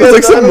first thing It's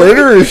like some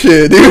murderer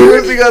shit, The dude.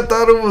 first thing I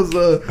thought of was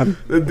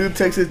the dude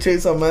Texas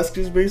Chainsaw Massacre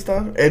is based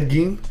on Ed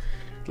Gein,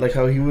 like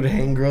how he would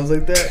hang girls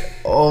like that.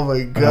 Oh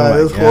my God, my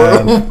that's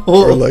God. horrible.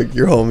 Or like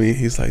your homie,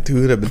 he's like,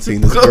 dude, I've been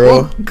seeing this Oh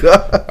girl.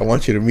 God. I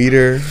want you to meet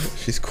her.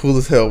 She's cool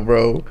as hell,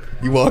 bro.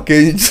 You walk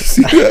in, you just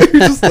see that.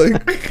 You're just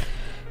like,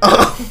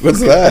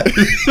 what's that?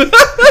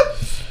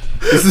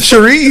 This is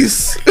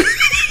Charisse.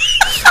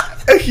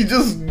 And he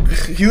didn't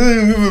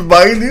even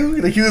mind you.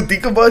 Like he didn't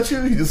think about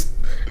you.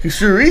 He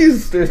sure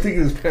is. Starts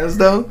taking his pants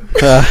down.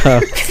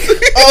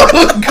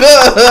 Oh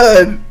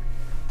God.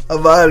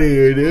 I'm out of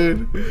here,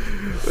 dude.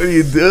 What are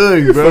you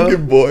doing, Your bro?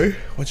 fucking boy. I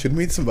want you to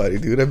meet somebody,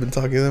 dude. I've been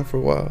talking to them for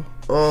a while.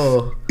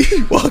 Oh.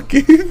 You walk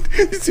in,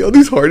 you see all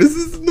these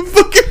harnesses in the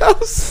fucking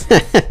house.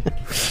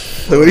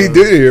 Like, what are you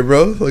doing here,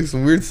 bro? Like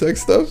some weird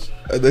sex stuff?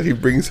 And then he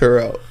brings her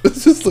out.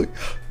 It's just like,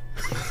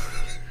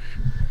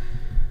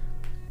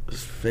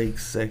 Fake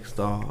sex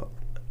doll.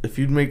 If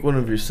you'd make one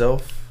of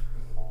yourself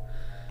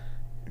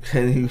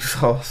and you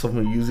saw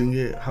someone using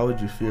it, how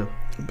would you feel?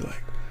 I'd be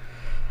like,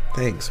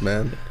 thanks,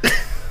 man. I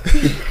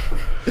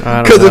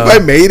Because don't if know. I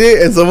made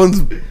it and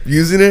someone's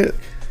using it,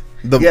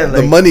 the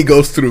like- money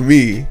goes through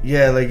me.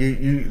 Yeah, like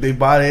they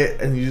bought it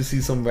and you just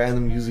see some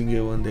random using it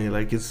one day,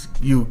 like it's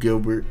you,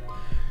 Gilbert,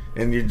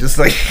 and you're just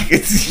like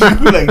it's you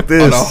like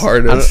this On a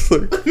harness.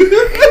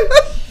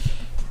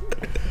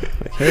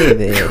 Hey,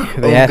 they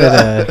Oh, added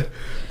God.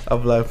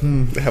 I'm like,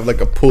 They have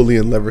like a pulley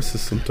and lever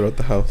system throughout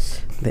the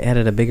house.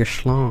 a bigger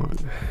schlong.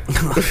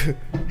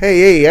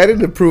 Hey, I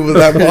didn't approve of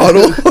that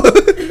model.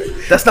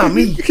 that's not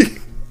me.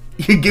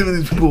 You're giving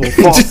these people a Did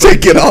false. you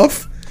take it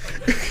off?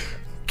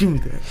 Give me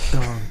that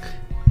dog.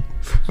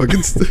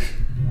 Fucking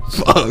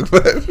fuck,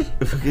 man.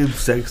 Fucking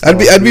sex. I'd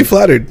be doll, dude.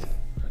 flattered.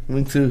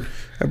 Me too.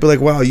 I'd be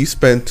like, wow, you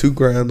spent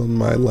 $2,000 on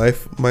my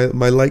life, my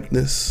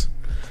likeness.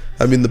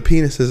 I mean, the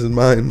penis isn't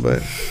mine,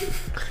 but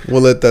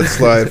we'll let that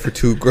slide for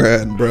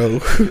 $2,000, bro.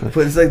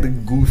 But it's like the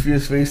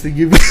goofiest face they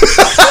give you.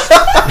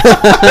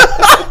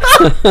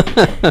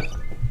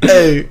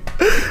 Hey,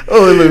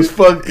 oh, it looks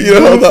fucking You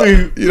know how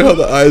goofy. you know how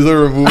the eyes are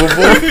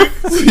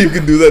removable, so you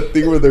can do that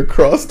thing where they're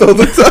crossed all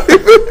the time.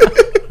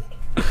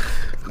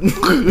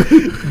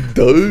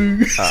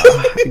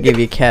 Duh. Give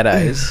you cat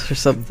eyes or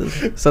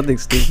something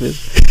stupid.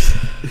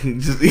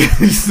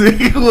 Just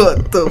think,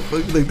 what the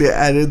fuck? Like they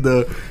added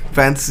the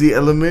fantasy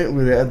element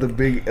where they had the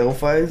big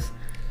elf eyes.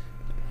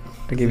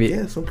 I give you.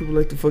 Yeah, some people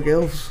like to fuck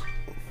elves.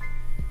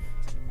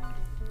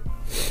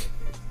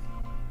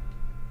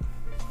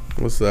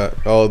 What's that?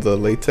 Oh, the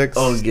latex.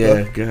 Oh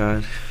yeah, stuff?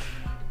 God.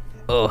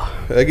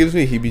 Oh, That gives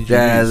me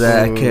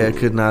heebie-jeebies. I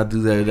could not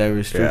do that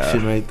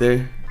restriction right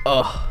there.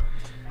 oh.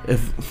 If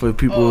for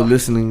people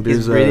listening,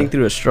 He's there's breathing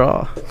through a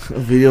straw. a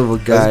video of a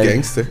guy That's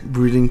gangster.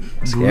 breathing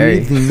Scary.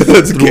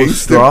 That's through a gangster.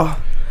 straw,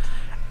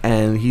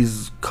 and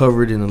he's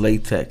covered in a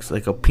latex,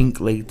 like a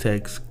pink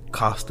latex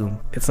costume.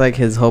 It's like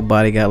his whole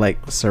body got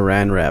like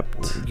saran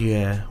wrapped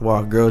Yeah,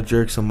 while a girl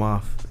jerks him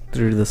off.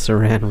 through the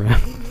saran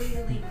wrap.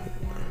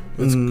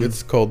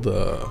 It's called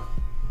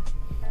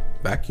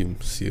vacuum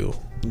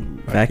seal.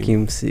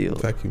 Vacuum seal.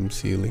 Vacuum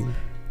sealing.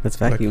 Let's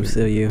vacuum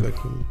seal you.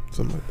 Vacuum,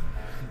 something like that.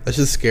 That's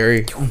just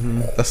scary.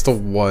 Mm-hmm. That's the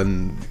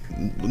one.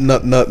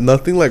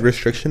 Nothing like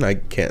restriction I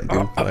can't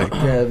do. Like,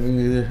 Yeah, me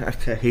neither.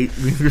 I hate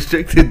being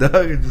restricted, dog.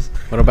 I just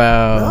What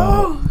about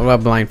No. what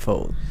about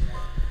blindfold?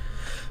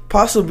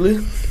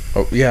 possibly.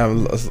 oh yeah,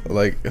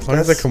 like as long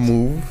as I That's- can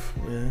move,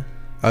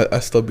 Yeah, I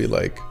still be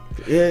like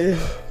yeah,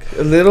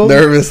 a little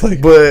nervous, like.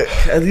 but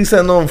at least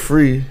I know I'm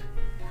free,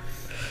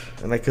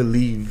 and I could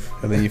leave.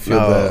 And then you feel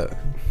No.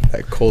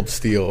 that cold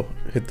steel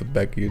hit the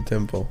back of your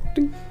temple,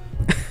 and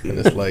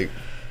it's like.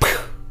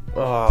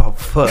 Oh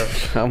fuck!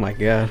 Oh my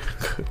god.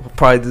 I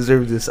probably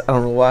deserve this. I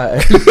don't know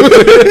why,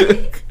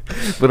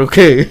 but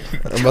okay.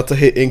 I'm about to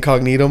hit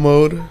incognito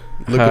mode.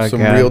 Look Oh, up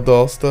some God. real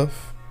doll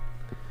stuff.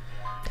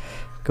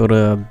 Go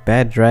to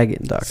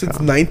baddragon.com. Since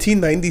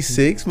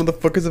 1996,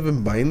 motherfuckers have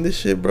been buying this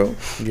shit, bro.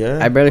 Yeah,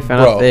 I barely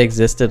found Bro. out they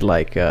existed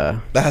like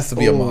That has to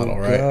be a model,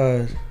 right?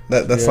 God.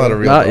 That's Yeah. not a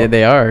real no, doll.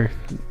 they are.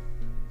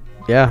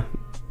 Yeah.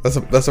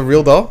 That's a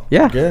real doll.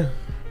 Yeah. Yeah.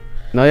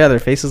 No, yeah, their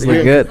faces look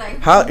Yeah. good.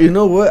 How you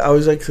know what? I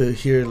always like to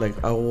hear. Like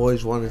I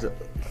always wanted to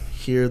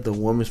hear the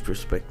woman's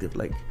perspective.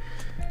 Like,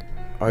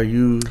 are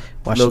you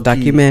Watch the low-key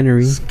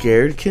documentary.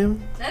 scared,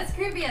 Kim? That's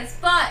creepy as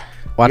fuck.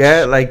 Watch,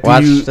 Yeah, like do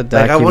watch you, the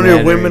like I wonder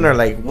if women documentary. are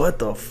like, what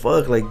the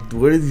fuck? Like,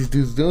 what are these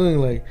dudes doing?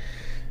 Like,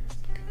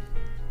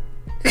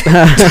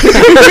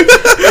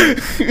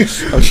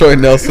 I'm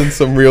showing Nelson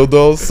some real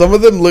dolls. Some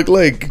of them look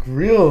like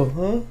real,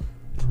 huh?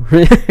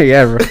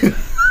 yeah, bro.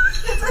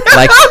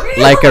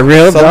 like a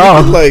real some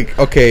doll. look like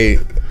okay.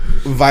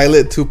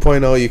 Violet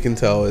 2.0, you can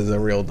tell is a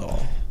real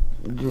doll.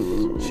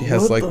 She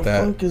has what like the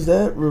that. fuck is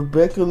that?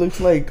 Rebecca looks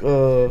like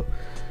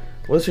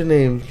what's her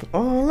name?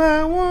 All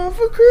I want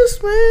for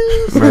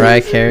Christmas.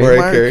 Mariah Carey.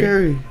 Mariah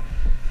Carey.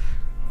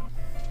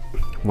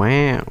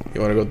 Wow.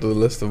 You want to go through the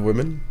list of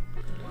women?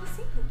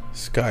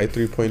 Sky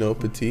 3.0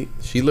 petite.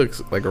 She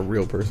looks like a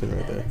real person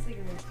right there.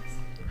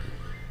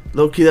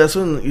 Low key, that's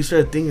when you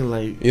start thinking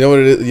like, You know what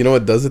it is? You know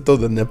what does it though?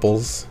 The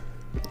nipples.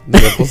 The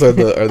nipples are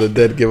the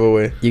dead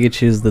giveaway. You could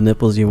choose the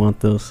nipples you want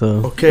though, so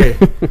okay,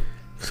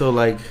 so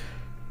like,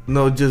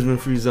 no judgment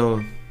free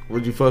zone.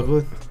 Would you fuck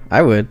with?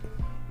 I would.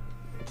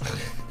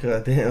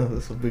 God damn,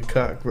 that's a big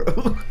cock, bro.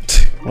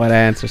 Why'd I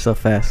answer so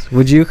fast?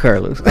 Would you,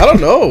 Carlos? I don't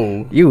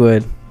know. You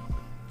would.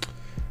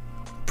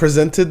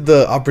 Presented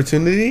the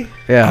opportunity.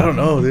 Yeah. I don't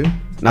know, dude.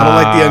 I don't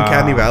like the Nah.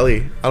 uncanny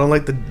valley. I don't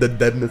like the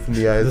deadness in the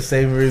The eyes.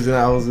 same reason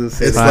I was gonna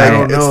say. It's that. like- I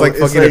don't know. it's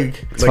like fucking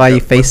That's why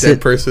you face dead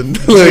it. person.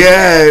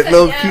 yeah,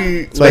 low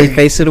key. That's why you Like,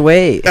 face it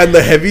away. And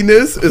the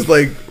heaviness is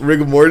like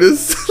rigor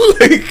mortis.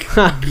 Like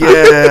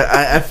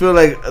yeah, I feel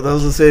like I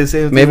was gonna say the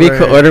same thing. Maybe you where-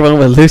 could order one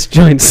with loose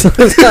joints. oh,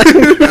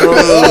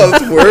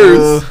 it's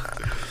worse.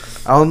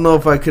 I don't know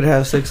if I could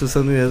have sex with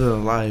something that's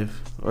alive,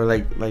 or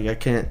like I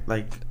can't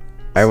like.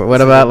 Alright,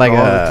 what about like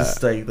dog a?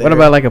 just, like, What there.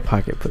 about like a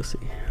pocket pussy?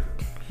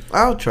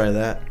 I'll try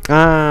that.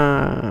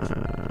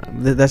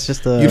 That's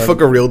just a. You'd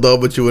fuck a real doll,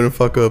 but you wouldn't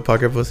fuck a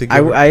pocket pussy.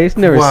 I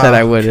never Wow. said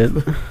I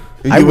wouldn't.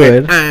 You I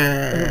went,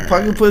 would.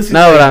 Pocket pussy. No,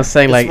 like, what I'm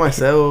saying, it's like-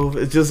 myself.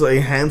 It's just like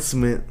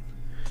enhancement.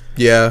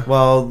 Yeah.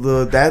 While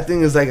that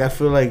thing is like, I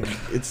feel like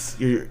it's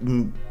you're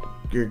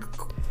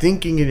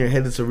thinking in your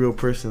head it's a real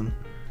person,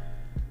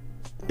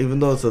 even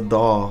though it's a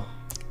doll,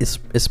 It's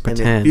and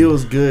pretend. it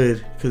feels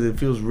good because it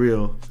feels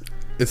real.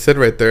 It said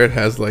right there it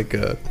has like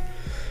a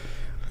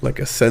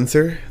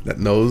sensor that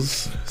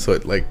knows, so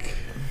it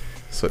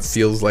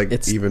feels like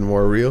It's- even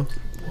more real.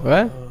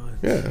 What?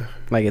 Yeah.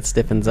 Like it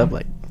stiffens up.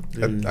 Like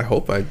Dude. I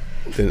hope I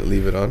didn't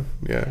leave it on.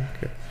 Yeah.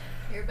 Okay.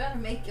 You're about to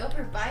make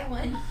Gilbert buy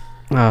one.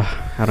 I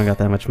don't got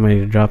that much money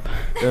to drop.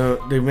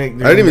 They make.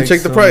 I didn't even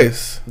check the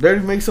price. They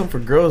already make some for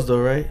girls though,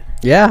 right?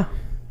 Yeah.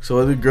 So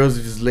other girls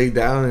would just lay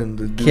down and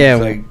the dude's Yeah.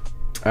 like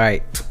All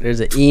right, there's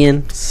an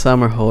Ian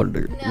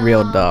Somerhalder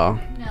real doll.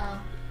 No.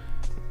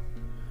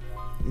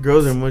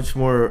 Girls are much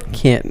more.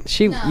 Can't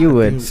she? No. You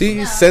would See,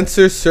 No.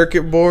 sensor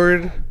circuit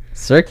board,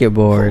 circuit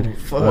board. Oh,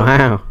 fuck.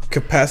 Wow.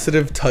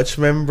 capacitive touch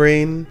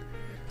membrane,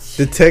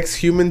 detects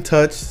human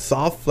touch,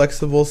 soft,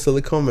 flexible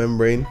silicone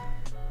membrane,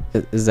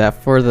 Is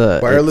that for the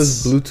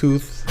wireless it's-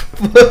 Bluetooth,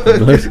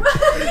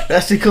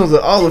 That shit comes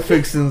with all the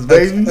fixings,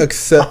 baby.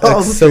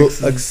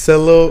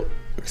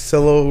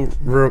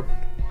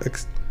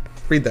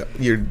 read that.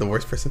 You're the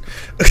worst person.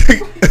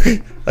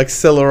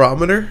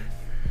 Accelerometer.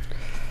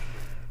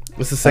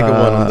 What's the second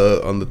one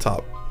on the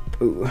top?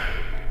 Ooh.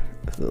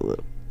 It's a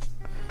little-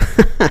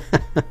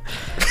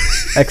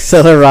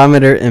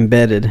 Accelerometer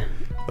embedded.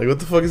 Like, what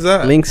the fuck is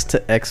that? Links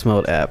to X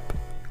Mode app.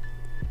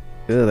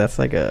 Ew, that's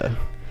like a.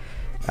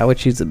 I would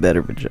choose a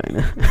better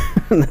vagina.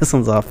 This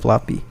one's all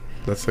floppy.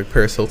 That's like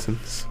Paris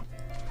Hilton's.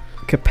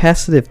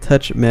 Capacitive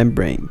touch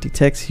membrane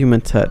detects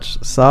human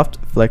touch. Soft,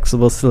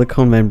 flexible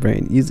silicone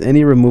membrane. Use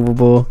any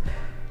removable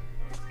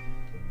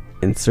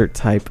insert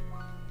type.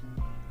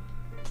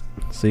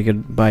 So you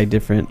could buy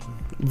different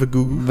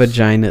Vagoo.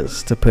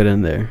 vaginas to put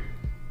in there.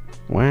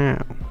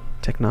 Wow,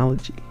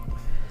 technology.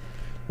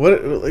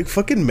 What? Like,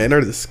 fucking men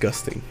are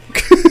disgusting.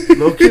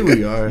 Low key,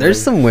 we are. There's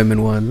like, some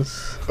women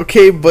ones.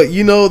 Okay, but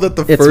you know that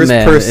the It's first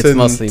men. It's person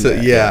mostly to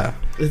men, yeah.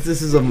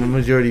 this is a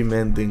majority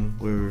men thing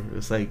where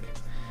it's like,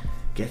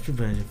 get your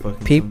imagine fucking.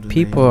 something,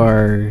 People man.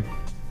 are.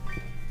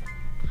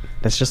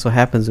 That's just what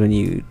happens when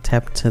you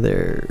tap to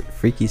their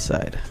freaky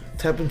side.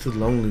 Tap into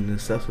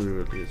loneliness. That's what it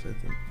really is. I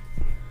think.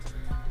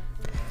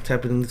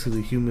 Tapping into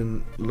the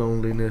human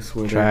loneliness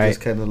where Try they're it.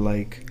 just kind of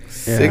like,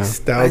 Yeah. I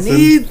 $6,524.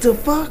 need to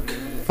fuck,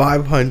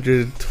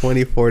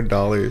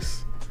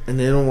 and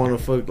they don't want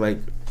to fuck like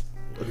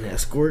an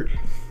escort.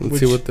 Let's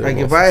see what they're like.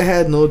 If I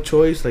had no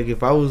choice, like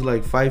if I was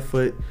like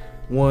 5'1",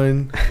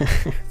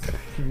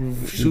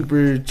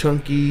 super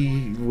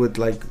chunky with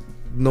like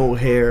no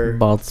hair,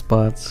 Bald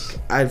spots.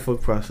 I'd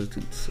fuck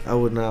prostitutes. I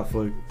would not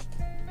fuck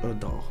a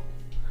doll.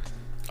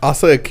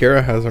 Also,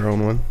 Akira has her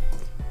own one.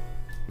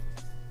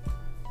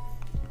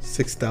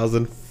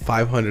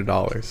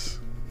 $6,500.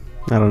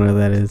 I don't know who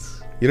that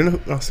is. You don't know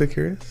who Asa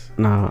Akira is?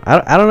 No,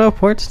 I don't know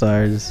porn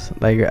stars.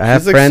 Like I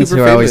have She's, like, friends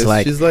super who are always famous.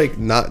 like. She's like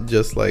not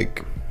just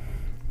like.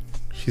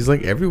 She's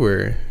like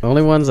everywhere. The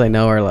only ones I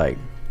know are like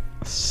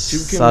became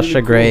Sasha really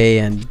cool. Grey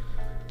and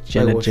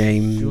Jenna well,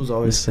 she was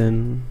always-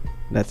 Jameson.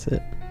 That's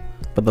it.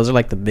 But those are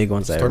like the big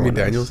ones that Stormy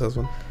everyone knows. Daniels has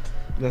one.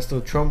 That's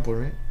the Trump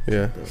one, right?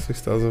 Yeah,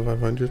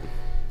 6,500.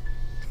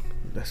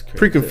 That's crazy.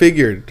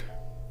 Pre-configured.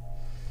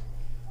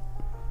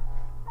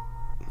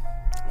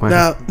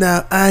 Wow.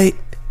 Now I.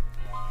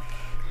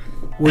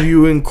 Were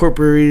you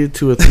incorporated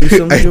to a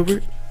threesome, I-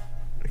 Gilbert?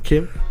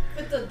 Kim?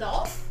 With the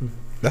doll?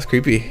 That's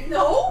creepy.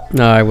 No.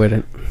 No, I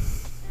wouldn't.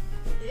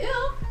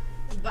 Ew.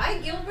 Bye,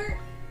 Gilbert.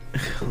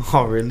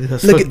 Oh, really?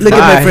 That's Look what- at my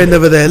Bye. friend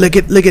over there. Look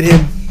at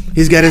him.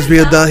 He's got his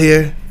real doll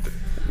here.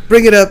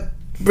 Bring it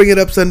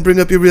up, son. Bring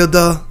up your real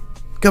doll.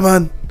 Come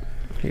on.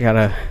 You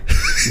gotta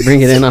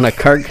bring it in on a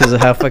cart because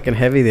of how fucking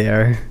heavy they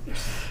are.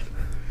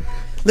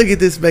 Look at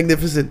this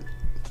magnificent.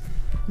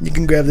 You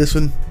can grab this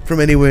one from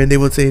anywhere and they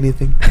won't say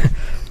anything.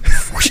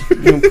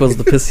 Pulls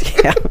the pussy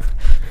out.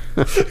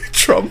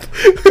 Trump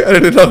at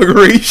an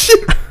inauguration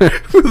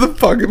with a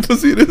pocket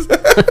pussy in his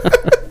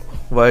hand.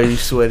 Why are you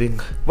sweating?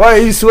 Why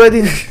are you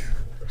sweating?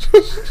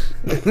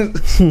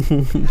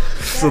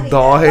 It's a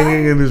doll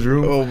hanging in his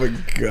room. Oh my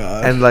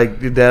god. And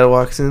like your dad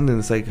walks in and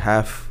it's like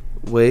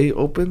halfway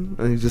open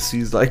and he just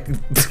sees like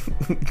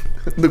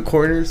the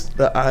corners,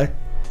 the eye.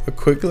 A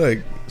quick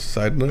like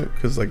side note,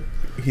 because like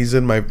he's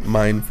in my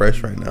mind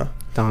fresh right now.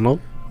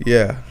 Donald.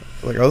 Yeah,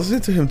 like I was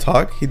listening to him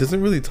talk. He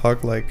doesn't really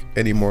talk like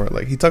anymore.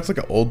 Like he talks like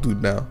an old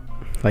dude now.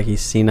 Like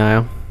he's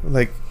senile.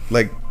 Like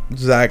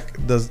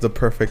Zach does the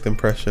perfect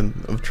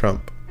impression of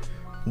Trump.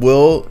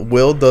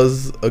 Will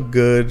does a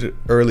good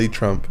early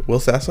Trump. Will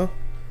Sasso.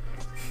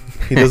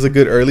 He does a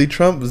good early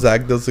Trump.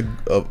 Zach does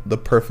the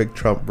perfect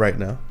Trump right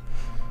now.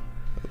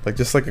 Like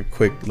just like a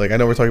quick like I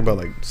know we're talking about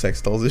like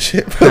sex dolls and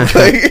shit, but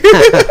like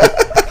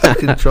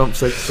Fucking Trump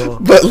sex doll.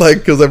 but like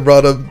because I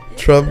brought up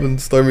Trump and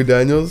Stormy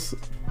Daniels,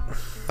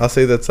 I'll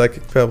say that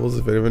Psychic Pebbles,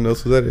 if anyone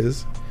knows who that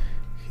is,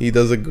 he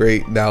does a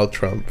great now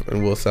Trump,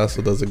 and Will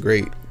Sasso does a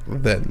great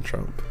then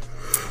Trump.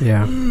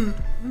 Yeah.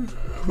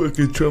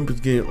 Fucking Trump is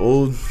getting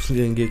old. He's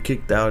gonna get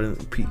kicked out and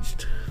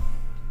impeached.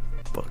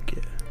 Fuck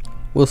yeah.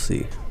 We'll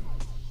see.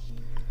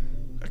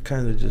 I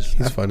kind of just.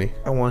 He's funny.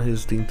 I want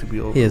his thing to be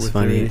over. He is with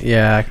funny. already.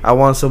 Yeah. I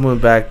want someone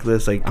back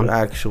that's like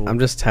actual. I'm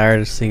just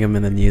tired of seeing him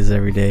in the news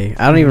every day.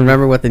 I don't even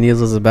remember what the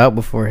news was about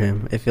before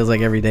him. It feels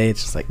like every day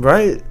it's just like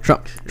right.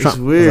 Trump. It's Trump.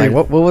 weird.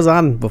 Like what was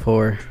on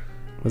before?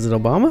 Was it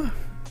Obama?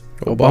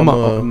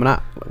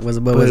 Not. Was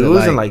it? But But was it it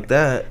wasn't like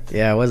that.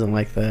 Yeah, it wasn't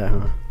like that.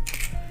 Huh?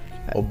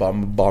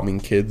 Obama bombing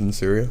kids in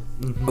Syria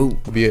Oh.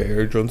 via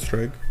air drone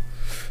strike.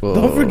 Whoa.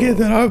 Don't forget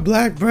that our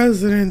black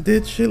president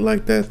did shit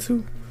like that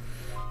too.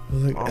 I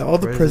was like, all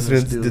the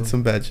presidents do. did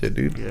some bad shit,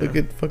 dude. Yeah. Look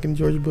at fucking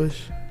George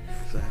Bush.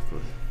 Exactly.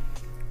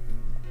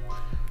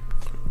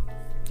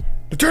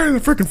 turning the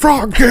freaking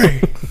frog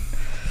gay.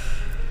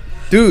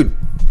 Dude,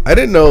 I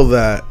didn't know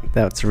that.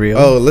 That's real.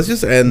 Oh, let's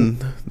just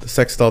end the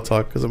sex doll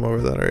talk because I'm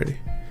over that already.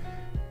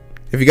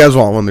 If you guys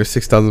want one, they're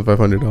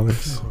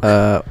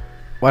 $6,500.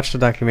 Watch the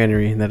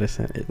documentary that I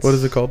sent. What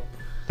is it called?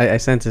 I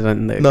sent it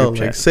on the No, group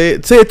like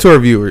chat. say it to our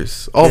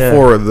viewers, all Yeah.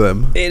 4 of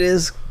them. It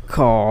is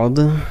called.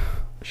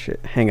 Shit,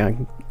 hang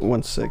on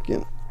 1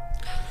 second.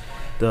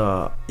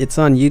 It's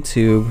on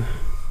YouTube.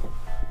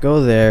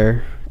 Go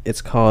there.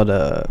 It's called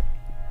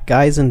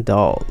Guys and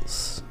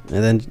Dolls,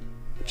 and then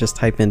just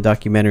type in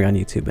documentary on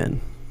YouTube and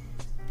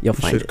you'll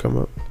find Should it. come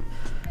up.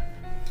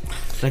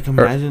 Like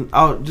imagine,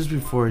 just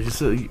before,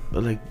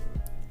 like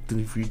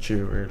the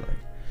future where like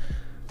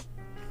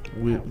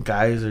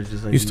guys are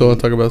just like. You still want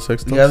to talk about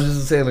sex dolls? Yeah, I was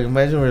just saying, like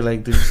imagine where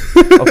like there's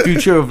a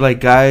future of like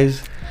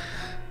guys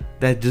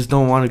that just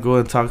don't want to go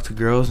and talk to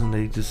girls and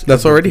they just.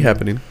 That's already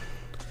happening.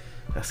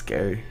 That's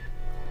scary.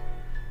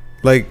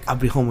 Like I'll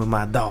be home with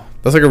my dog.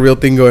 that's like a real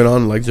thing going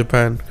on in like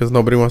Japan because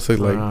nobody wants to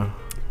like Uh,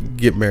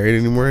 get married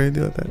anymore or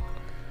anything like that.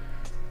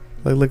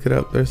 Like look it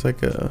up. There's like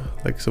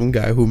some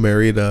guy who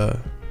married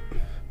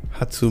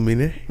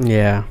Hatsumine.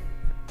 Yeah,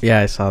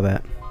 I saw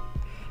that.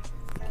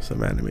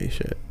 Some anime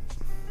shit.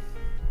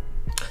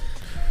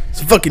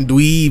 Some fucking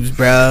dweebs,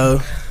 bro.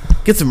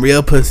 Get some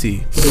real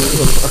pussy.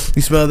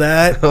 You smell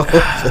that?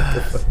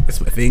 That's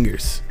my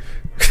fingers.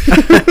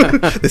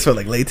 They smell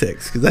like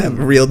latex because I have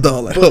a real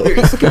doll at home.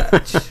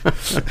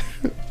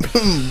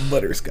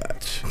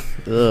 Butterscotch.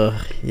 Ugh,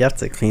 you have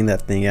to clean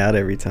that thing out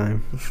every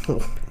time.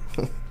 All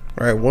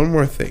right, one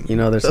more thing. You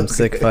know, there's some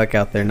sick fuck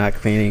out there not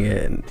cleaning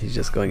it, and he's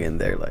just going in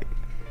there like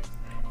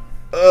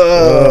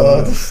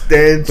the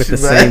stench with the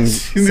man.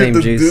 same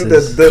The dude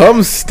juices. that- Cum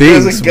There's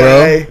stinks, a bro.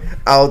 guy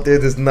out there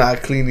that's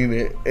not cleaning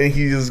it, and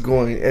he's just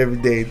going every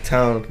day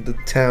town. Do you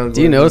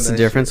going notice doing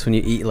the that difference when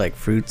you eat like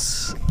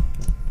fruits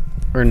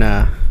or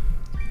nah?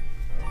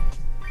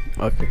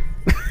 Okay,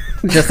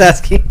 just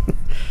asking.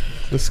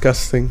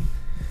 Disgusting.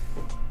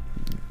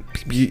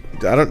 You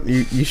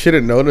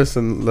shouldn't notice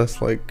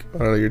unless like I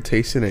don't know, you're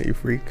tasting it, you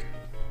freak.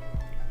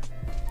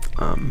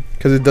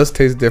 Because it does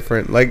taste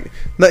different. Like,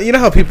 you know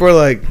how people are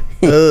like,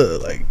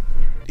 ugh, like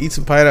eat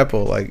some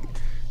pineapple. Like,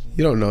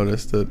 you don't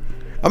notice that.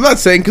 I'm not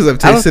saying because I've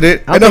tasted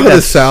it. I know think how that's-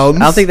 this sounds. I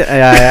don't think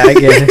that. I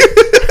get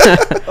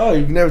it. shit. Oh,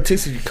 you've never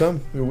tasted your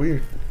cum? You're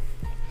weird.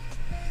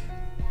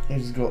 You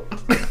just go.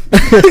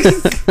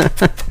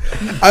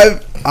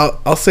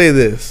 I'll say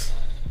this.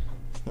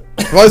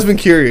 I've always been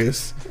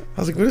curious.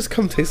 I was like, what does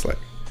cum taste like?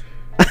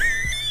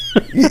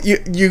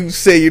 you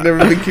say you've never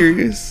been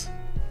curious?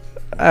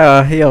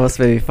 Oh, he almost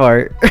made me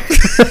fart.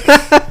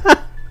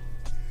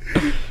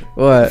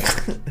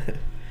 What?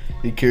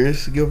 You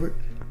curious, Gilbert?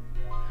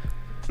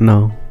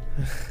 No.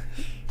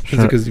 Is it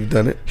because you've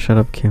done it? Shut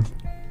up, Kim.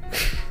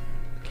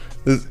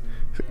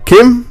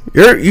 Kim,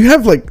 you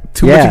have like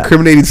too much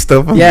incriminating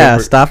stuff on Yeah,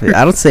 Gilbert. stop it.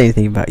 I don't say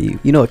anything about you.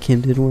 You know what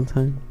Kim did one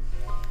time?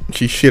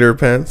 She shit her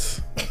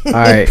pants. All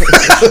right.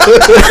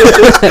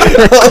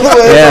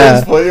 Yeah.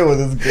 Yeah. Funny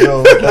with this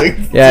girl. Like,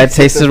 Yeah, I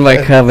tasted my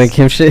cum and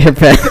Kim shit her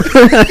pants.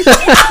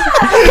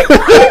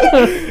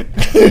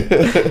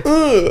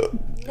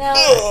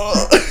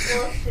 No.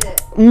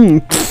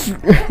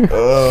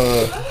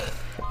 Bullshit.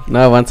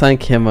 No, one time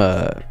Kim,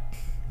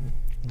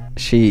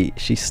 she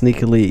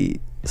sneakily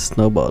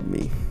snowballed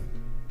me.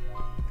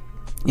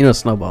 You know what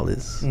snowball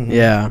is? Mhm.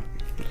 Yeah.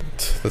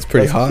 That's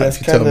pretty hot. That's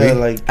if you tell kinda me.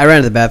 like, I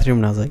ran to the bathroom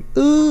and I was like,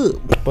 ooh.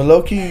 but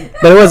low key,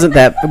 But it wasn't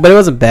that. But it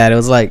wasn't bad. It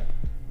was like,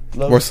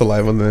 More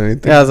saliva than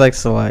anything. yeah, I was like,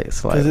 saliva.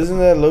 because isn't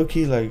that low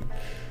key like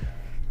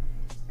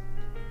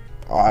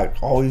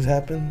always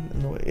happen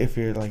in a way? If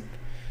your like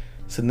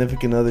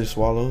significant other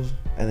swallows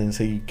and then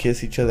say you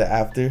kiss each other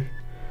after,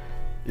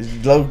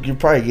 you're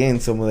probably getting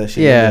some of that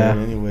shit. Yeah.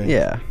 Anyway.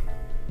 Yeah.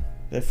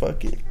 Yeah.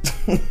 Fuck it.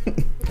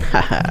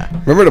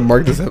 Remember to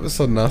mark this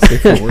episode not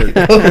safe for work.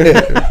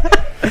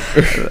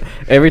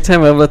 Every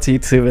time I upload to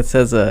YouTube, it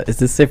says, "Is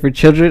this safe for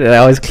children?" And I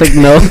always click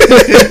no.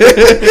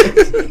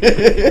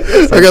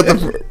 I got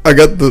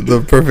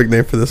the perfect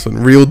name for this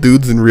one. Real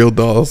dudes and real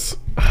dolls.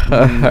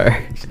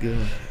 It's good.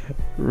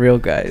 Real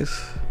guys.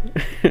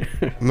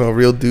 No,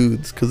 real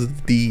dudes, because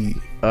it's D.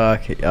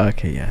 Okay,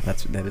 yeah,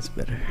 that is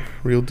better.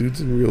 Real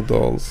dudes and real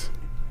dolls.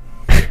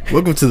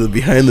 Welcome to the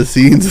behind the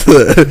scenes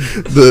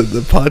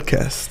the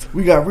podcast.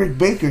 We got Rick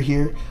Baker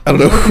here. I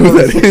don't know who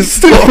that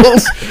is.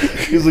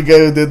 He's the guy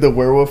who did the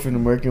werewolf in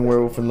American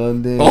Werewolf in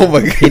London. Oh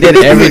my god. He did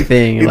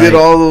everything. He did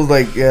all those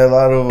a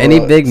lot of any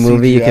big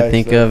movie you CGI could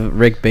think stuff. of.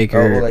 Rick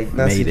Baker not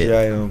made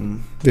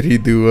CGI, it. Did he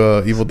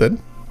do Evil Dead?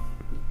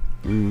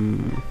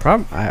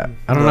 I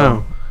don't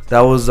know.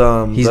 That was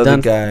He's the done.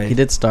 other guy. He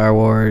did Star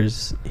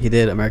Wars. He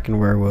did American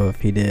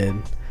Werewolf. He did.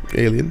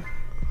 Alien?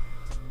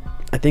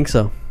 I think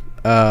so.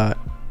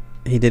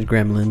 He did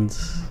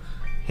Gremlins.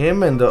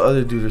 Him and the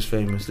other dude is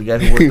famous. The guy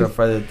who worked on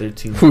Friday the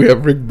 13th. We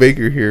have Rick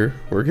Baker here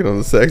working on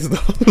the sex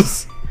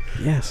dolls.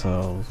 Yeah.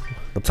 So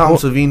Tom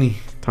Savini.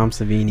 Tom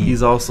Savini.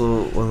 He's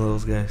also one of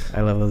those guys. I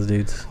love those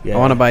dudes. Yeah. I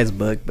want to buy his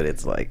book, but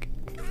it's like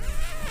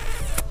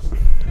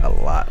a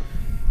lot.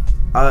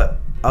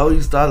 I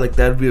always thought like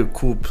that'd be a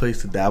cool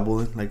place to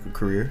dabble in, like a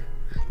career.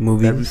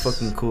 Movies. That'd be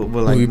fucking cool.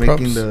 But like Movie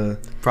making props? the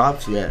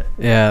props, yeah.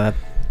 Yeah,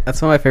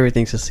 that's one of my favorite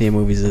things to see in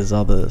movies is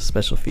all the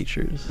special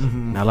features.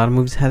 Mhm. Not a lot of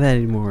movies have that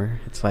anymore.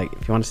 It's like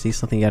if you want to see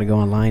something, you got to go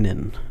online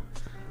and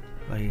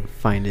Like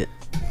find it.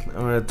 I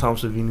remember Tom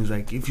Savini's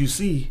like, if you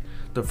see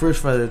the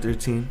first Friday the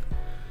 13th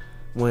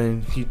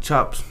when he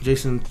chops they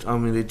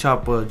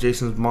chop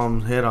Jason's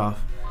mom's head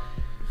off.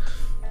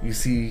 You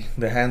see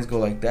the hands go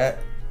like that,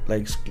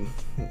 like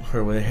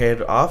her with her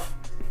head off.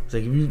 It's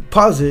like if you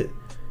pause it,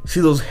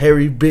 see those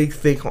hairy, big,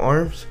 thick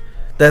arms.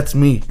 That's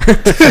me.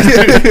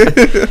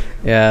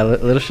 Yeah,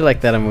 little shit like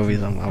that in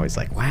movies. I'm always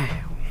like, wow.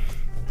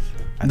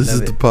 I This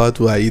love is the it. part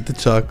where I eat the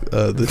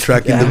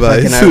tracking Yeah,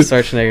 device. fucking Arnold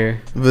Schwarzenegger.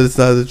 But it's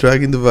not the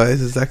tracking device.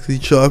 It's actually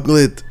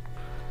chocolate.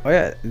 Oh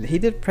yeah, he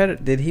did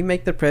Predator. Did he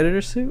make the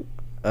Predator suit?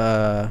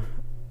 No,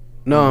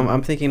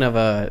 I'm thinking of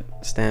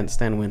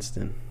Stan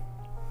Winston.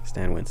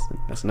 Stan Winston.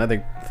 That's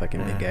another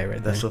fucking big guy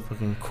right That's there. a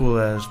fucking cool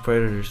ass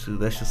Predator suit.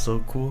 That's just so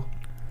cool.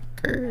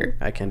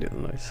 I can't do the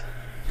noise.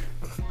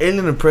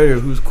 Alien and Predator,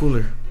 who's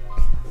cooler?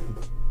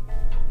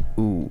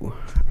 Ooh,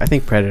 I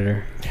think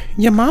Predator.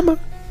 Your mama.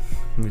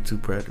 Me too,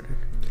 Predator.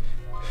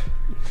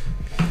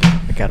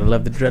 I gotta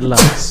love the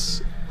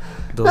dreadlocks.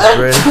 Those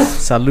dreads.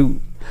 Salute.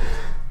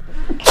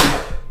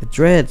 The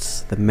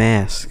dreads, the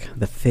mask,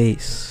 the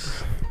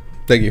face.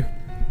 Thank you.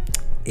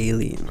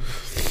 Alien.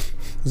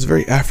 It's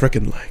very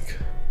African-like.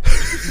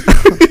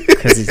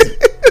 Cause he's.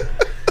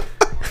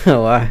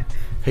 Why?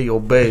 Hey, yo,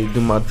 babe,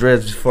 do my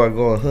dreads before I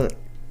go on hunt.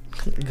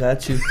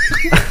 Got you.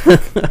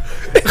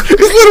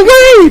 It's Lil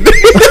Wayne.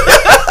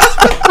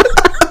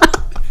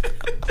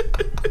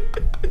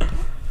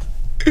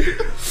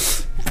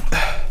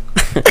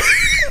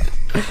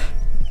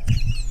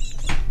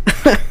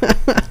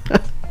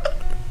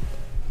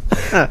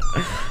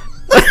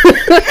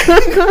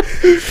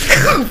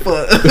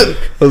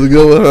 How's it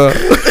going, huh?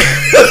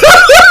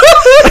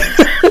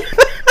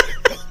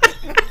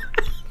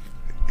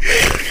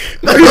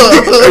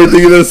 Are you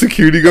thinking of a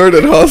security guard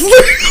at Hostler?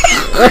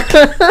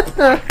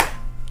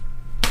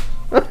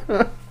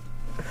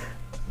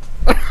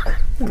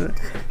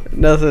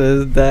 Nothing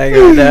is dying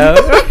right now.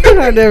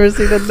 I've never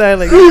seen a die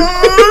like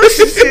that. Oh,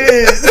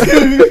 shit.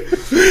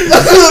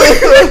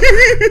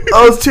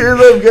 I was tearing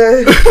up,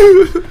 guys.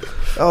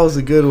 That was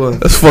a good one.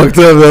 That's fucked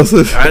up,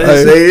 Nelson. I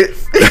didn't say it.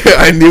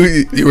 I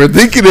knew you were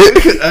thinking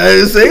it. I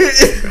didn't say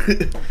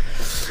it.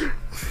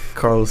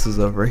 Carlos is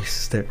a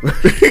racist.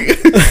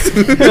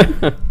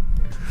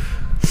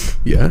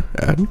 Yeah,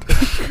 and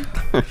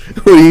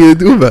what are you gonna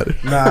do about it?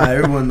 Nah,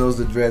 everyone knows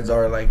the dreads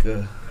are like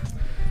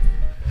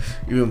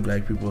even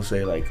black people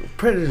say like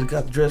Predators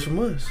got the dreads from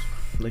us,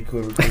 like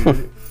whoever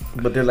created it.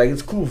 But they're like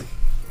it's cool,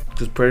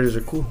 because Predators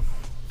are cool.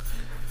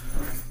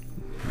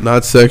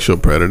 Not sexual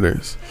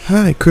predators.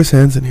 Hi, Chris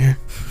Hansen here.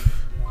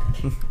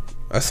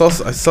 I saw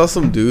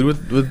some dude with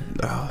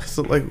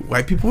some, like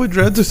white people with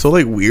dreads are so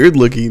like weird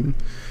looking.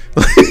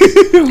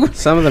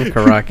 Some of them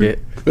can rock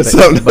it, But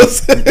some don't.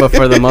 but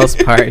for the most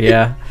part,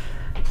 yeah.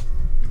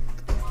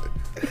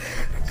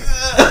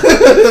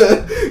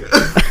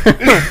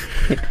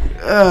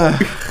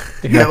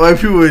 Yeah, white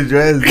people with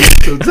dreads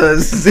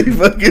sometimes they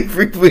fucking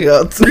freak me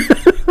out too.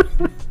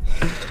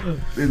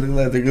 They look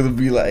like they're gonna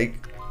be like.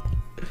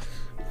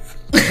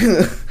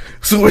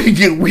 So where you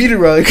get weed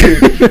around here?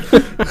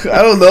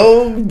 I don't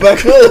know.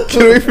 Back up.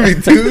 Get away from me,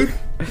 dude.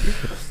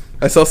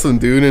 I saw some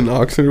dude in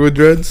Oxnard with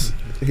dreads.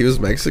 He was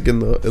Mexican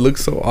though. It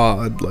looks so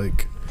odd.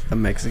 Like A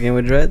Mexican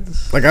with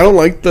dreads. I don't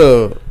like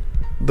the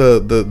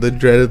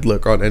dreaded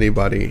look on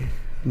anybody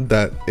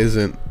that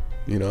isn't,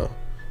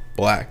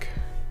 black,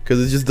 because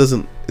it just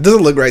doesn't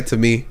look right to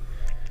me.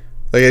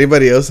 Like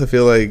anybody else, I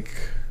feel like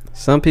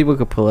Some people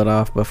could pull it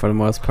off, but for the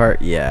most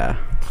part, yeah.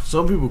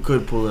 Some people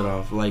could pull it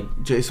off. Like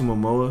Jason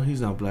Momoa, he's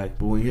not black,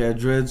 but when he had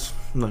dreads,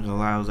 I'm not gonna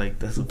lie, I was like,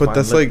 that's a But fine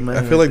that's looking like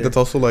man I feel right like that's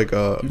also like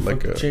a You like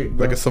fucking a chick,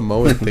 bro. like a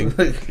Samoan thing.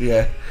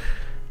 Yeah.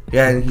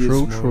 Yeah, and he's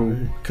True, true.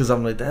 true. Because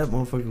I'm like, that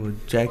motherfucker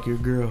would jack your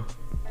girl.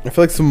 I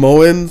feel like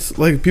Samoans,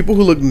 like people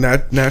who look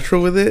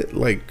natural with it,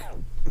 like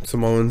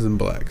Samoans and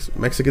blacks.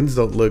 Mexicans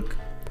don't look.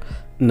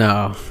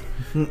 No.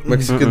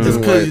 Mexicans Just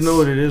and because you whites. know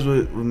what it is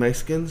with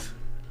Mexicans,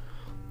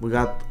 we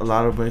got a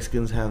lot of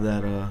Mexicans have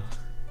that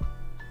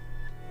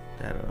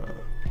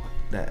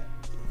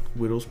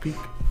widow's peak.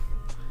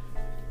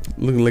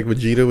 Looking like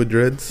Vegeta with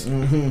dreads.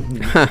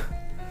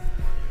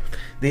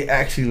 They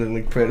actually look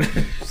like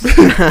predators.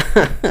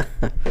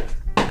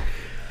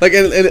 Like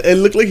and it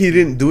looked like he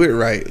didn't do it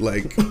right.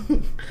 Like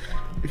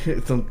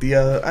Some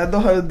tia, I know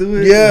how to do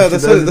it. yeah, She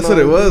that's doesn't what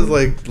know it how was. to do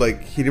it.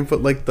 Like he didn't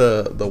put like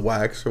the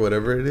wax or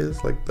whatever it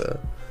is, like the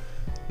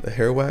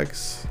hair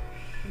wax.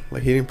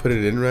 Like he didn't put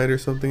it in right or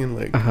something, and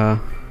like Uh-huh.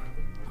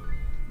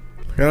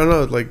 I don't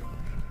know, like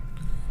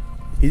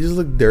he just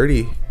looked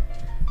dirty.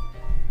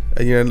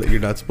 And you're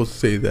not supposed to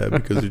say that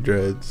because of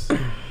dreads.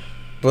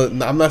 But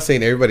I'm not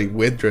saying everybody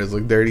with dreads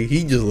look dirty.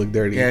 He just looked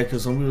dirty. Yeah,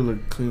 because some people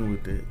look clean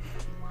with it.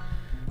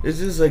 It's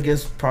just, I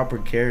guess, proper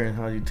care and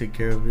how you take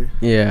care of it.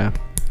 Yeah.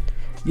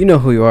 You know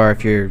who you are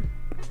if you're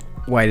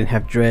Why I didn't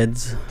have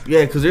dreads?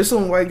 Yeah, because there's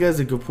some white guys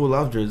that could pull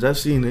off dreads. I've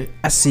seen it.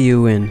 I see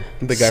you in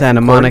The guy Santa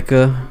from Korn.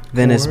 Monica,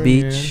 Venice Korn,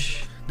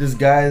 Beach. This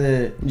guy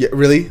that Yeah,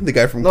 really? The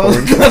guy from no,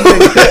 Korn?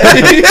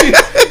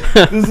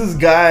 this is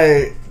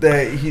guy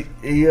that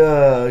he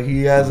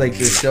has like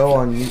this show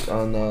on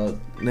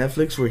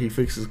Netflix where he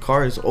fixes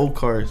cars, old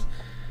cars.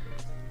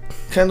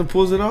 Kind of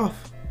pulls it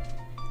off.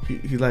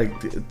 He like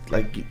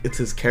it's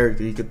his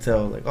character. You could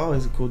tell like, oh,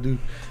 he's a cool dude.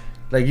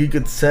 Like you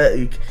could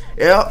set.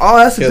 Yeah, all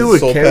has to He has do a with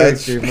soul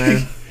character, patch.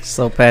 man.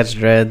 Soul patch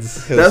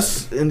dreads.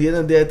 That's in the end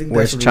of the day. I think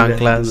Wears that's what it has to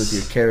do chanclas. with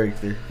your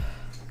character.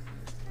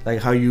 Like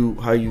how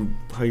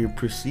you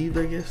perceived,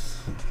 I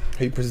guess.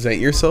 How you present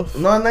yourself?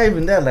 No, not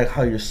even that. Like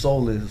how your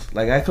soul is.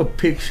 Like I could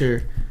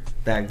picture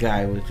that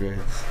guy with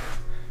dreads.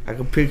 I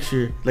could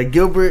picture like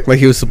Gilbert. Like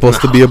he was supposed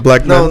to be a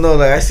black No, man? no.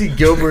 Like I see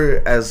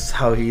Gilbert as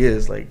how he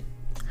is. Like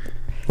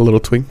A little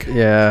twink?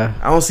 Yeah.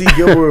 I don't see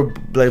Gilbert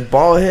like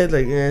bald head.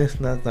 Like it's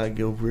not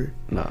Gilbert.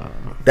 No.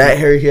 That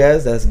hair he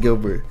has, that's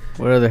Gilbert.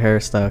 What other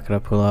hairstyle could I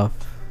pull off?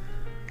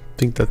 I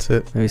think that's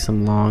it. Maybe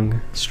some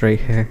long, straight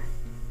hair.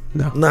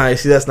 Nah, you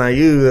see, that's not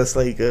you. That's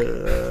like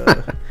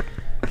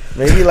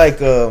maybe like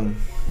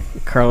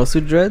Carlos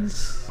with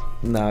dreads?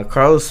 nah.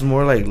 Carlos is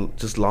more like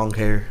just long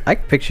hair. I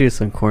could picture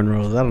some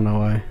cornrows. I don't know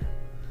why.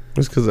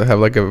 It's because I have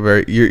like a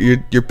very...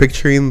 You're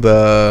picturing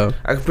the...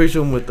 I can picture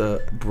him with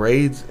the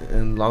braids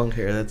and long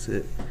hair. That's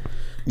it.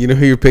 You know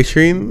who you're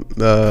picturing?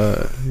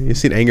 You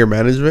seen Anger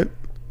Management?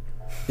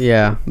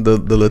 Yeah. The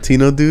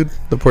Latino dude?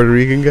 The Puerto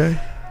Rican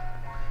guy?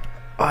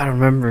 Oh, I don't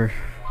remember.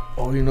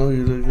 Oh, you know,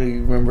 you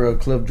remember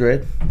Club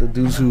Dread? The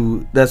dudes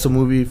who... That's a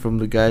movie from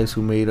the guys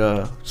who made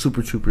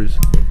Super Troopers.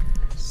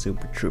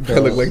 Super Troop. I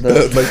look like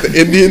the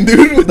Indian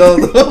dude. with No,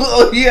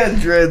 oh, he had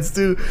dreads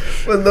too.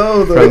 But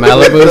no, From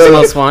Malibu's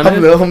Most Wanted?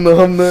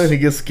 Humna, and he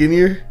gets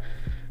skinnier.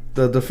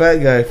 The fat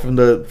guy from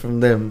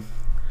them.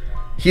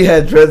 He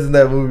had dreads in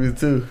that movie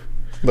too.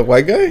 The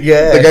white guy?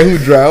 Yeah. The guy who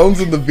drowns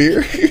in the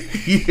beer?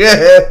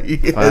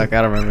 Yeah. Fuck,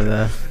 I don't remember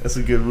that. That's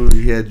a good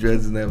movie. He had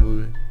dreads in that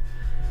movie.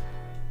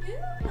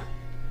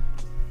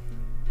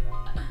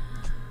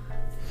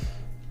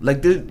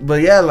 Like this,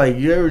 but yeah, like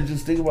you ever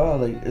just think about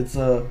how, like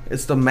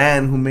it's the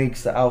man who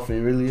makes the outfit.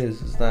 It really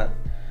is. It's not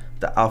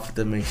the outfit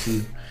that makes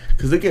you.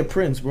 Cause look at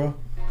Prince, bro.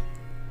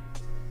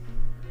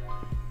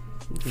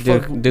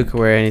 Duke could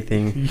wear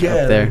anything Yeah,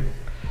 up there.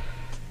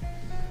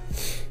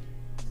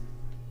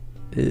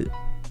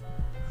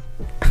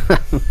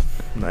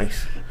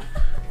 Nice.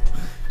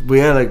 But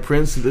yeah, like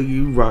Prince, look,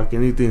 you rock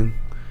anything.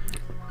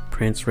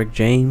 Prince, Rick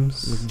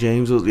James. Like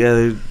James,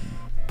 yeah,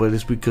 but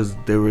it's because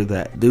they were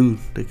that dude.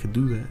 They could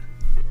do that.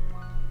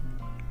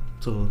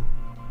 So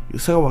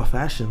let's talk about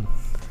fashion.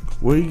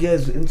 What are you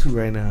guys into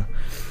right now?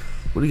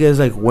 What are you guys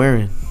like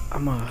wearing?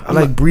 I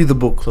like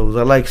breathable clothes.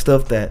 I like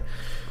stuff that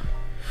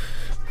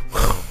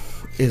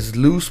is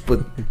loose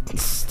but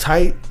it's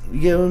tight. You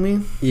get what I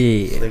mean?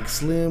 Yeah. Like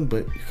slim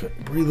but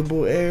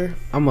breathable air.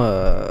 I'm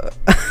a.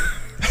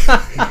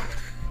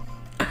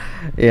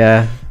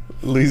 Yeah.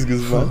 Luis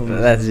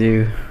Guzman. That's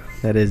you.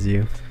 That is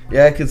you.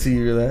 Yeah, I could see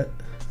you're that.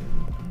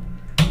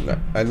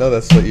 I know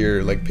that's what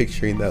you're like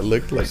picturing that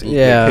looked like.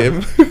 Yeah.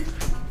 Like him.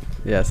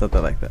 Yeah,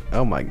 something like that.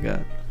 Oh my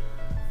god.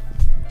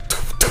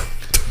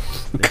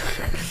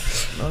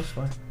 No, it's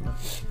fine. No.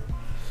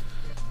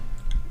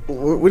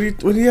 What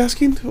are you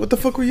asking? What the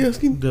fuck were you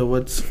asking?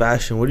 What's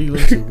fashion? What are you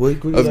into? What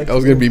do you like I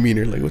was to gonna do? be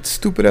meaner. Like, what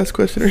stupid ass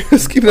question are you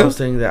asking? I Now? was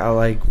saying that I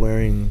like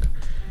wearing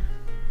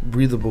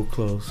breathable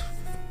clothes.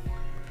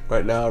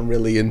 Right now, I'm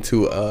really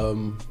into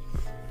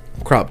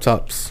crop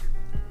tops.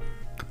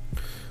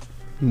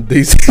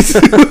 Daisies.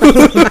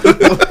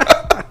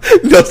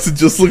 Nelson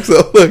just looks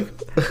up like.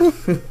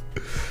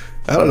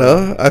 I don't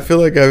know. I feel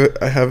like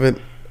I haven't.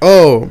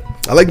 Oh,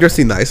 I like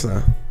dressing nice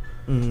now.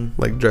 Mm-hmm.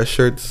 Like dress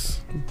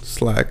shirts,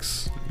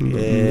 slacks.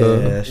 Yeah,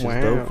 that's just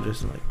Wow. dope.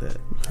 Just like that.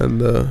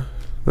 And the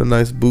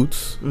nice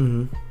boots.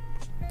 Mm-hmm.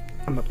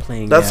 I'm a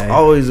playing That's guy.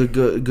 always a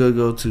good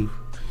go-to.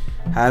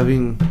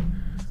 Having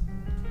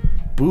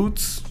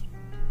boots,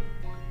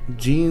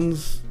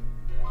 jeans,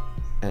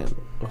 and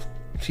a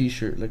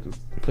t-shirt, like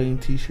a plain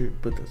t-shirt,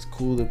 but that's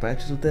cool that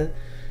matches with that.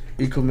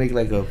 You could make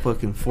like a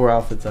fucking 4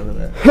 outfits out of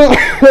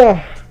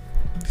that.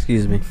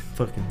 Excuse me.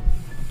 Fucking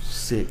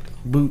sick.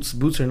 Boots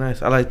are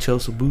nice. I like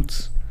Chelsea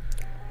boots.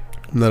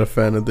 I'm not a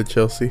fan of the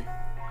Chelsea.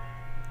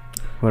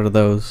 What are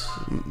those?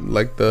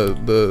 Like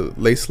the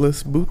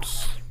laceless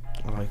boots.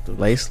 I like those.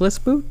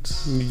 Laceless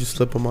boots? You just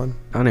slip them on.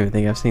 I don't even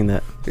think I've seen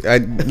that.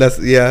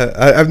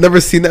 I've never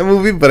seen that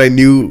movie, but I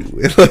knew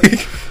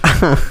like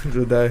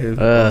Good that his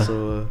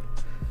also.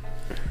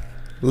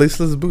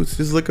 laceless boots.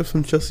 Just look up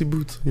some Chelsea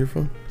boots on your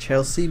phone.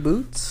 Chelsea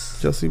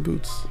boots? Chelsea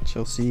boots.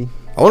 Chelsea.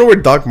 I want to wear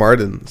Doc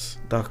Martens.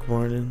 Doc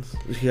Martens.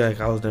 Yeah, like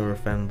I was never a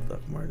fan of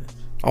Doc Martens.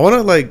 I want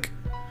to like.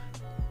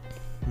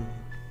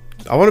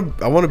 I want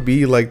to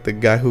be like the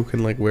guy who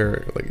can like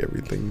wear like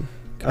everything.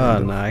 Oh, kind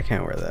of. no, I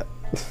can't wear that.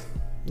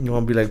 You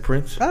want to be like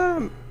Prince?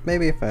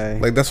 Maybe if I...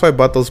 Like that's why I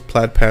bought those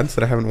plaid pants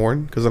that I haven't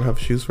worn because I don't have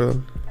shoes for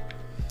them.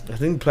 I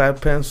think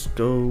plaid pants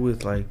go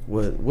with like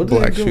what? What do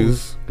Black they go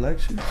shoes. with? Black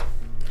shoes.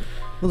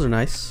 Those are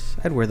nice.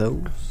 I'd wear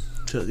those.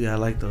 Yeah, I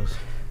like those.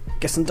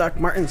 Get some Doc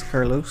Martens,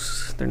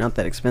 Carlos. They're not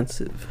that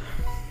expensive.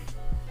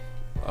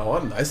 I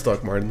want nice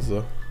Doc Martens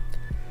though.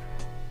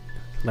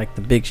 Like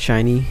the big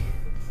shiny.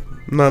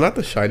 No, not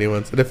the shiny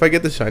ones. And if I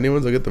get the shiny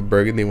ones, I'll get the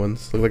burgundy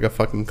ones. Look like a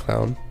fucking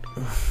clown.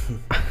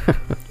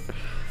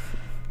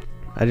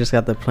 I just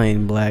got the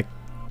plain black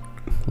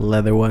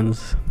leather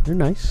ones. They're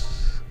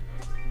nice.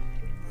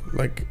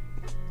 Like,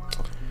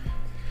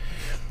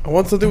 I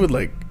want something with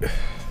like,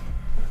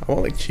 I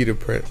want like cheetah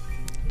print.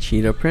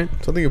 Cheetah print?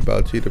 Something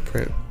about cheetah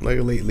print, like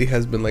lately,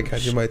 has been like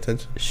catching my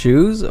attention.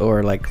 Shoes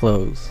or like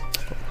clothes?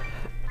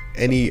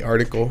 Any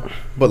article,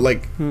 but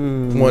like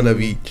one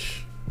of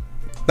each.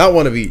 Not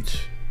one of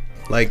each.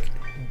 Like,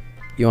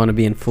 You want to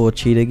be in full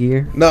cheetah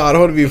gear? no, I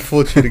don't want to be in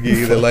full cheetah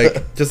gear either.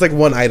 Like, just like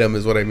one item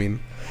is what I mean.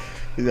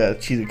 You got a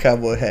cheetah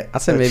cowboy hat. I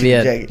said or maybe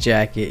a cheetah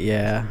jacket.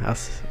 Yeah,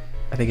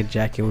 I think a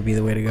jacket would be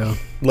the way to go.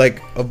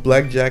 Like a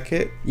black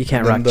jacket. You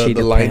can't then rock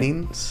cheetah the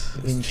lining pants.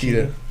 is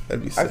cheetah.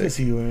 That'd be I can sick.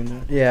 see you wearing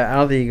that. Yeah, I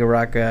don't think you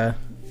can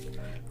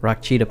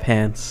rock cheetah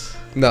pants.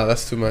 No,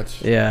 that's too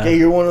much. Yeah, Yeah,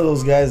 you're one of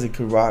those guys that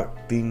could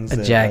rock things. a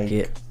that,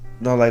 jacket. Like,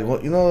 no, like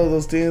what you know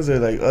those things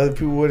that like other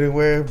people wouldn't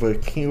wear,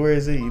 but he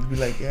wears it. You'd be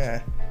like,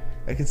 yeah,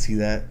 I can see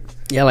that.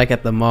 Yeah, like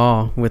at the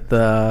mall with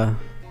the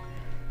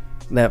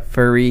that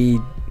furry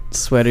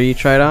sweater you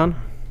tried on.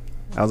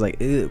 I was like,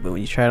 ew, but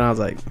when you tried it on, I was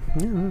like,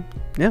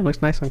 yeah, it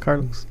looks nice on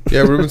Carlos.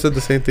 Yeah, Ruben said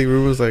the same thing.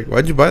 Ruben was like,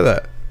 "Why'd you buy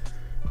that?"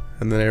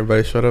 And then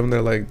everybody showed up and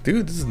they're like,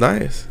 "Dude, this is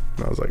nice."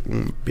 And I was like,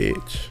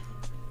 "Bitch."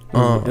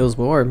 It was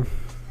warm.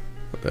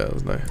 That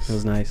was nice. It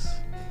was nice.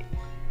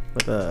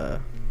 But the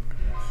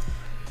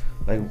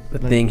Like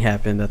thing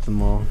happened at the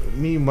mall,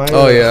 me, my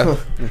Oh, yeah.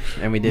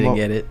 and we didn't Well,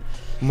 get it.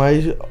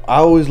 I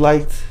always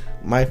liked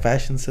my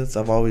fashion sense.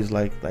 I've always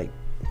liked like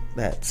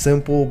that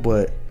simple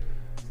but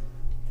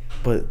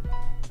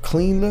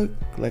clean look.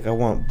 Like I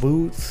want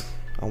boots,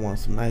 I want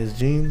some nice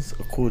jeans,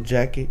 a cool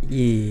jacket,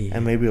 Yeah.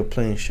 and maybe a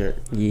plain shirt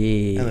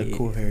Yeah. and a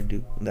cool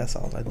hairdo. And that's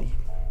all I need.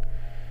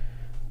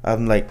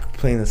 I'm like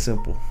plain and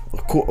simple. A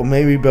cool,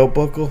 maybe belt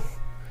buckle,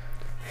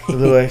 a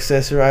little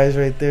accessorize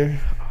right there.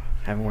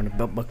 Haven't worn a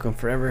belt buckle in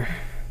forever.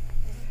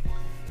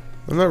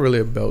 I'm not really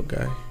a belt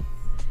guy.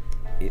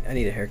 I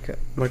need a haircut.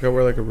 Like I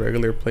wear like a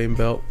regular plain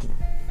belt.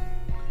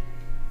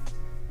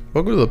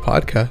 Welcome to the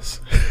podcast.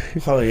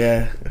 Oh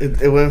yeah,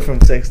 it went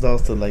from sex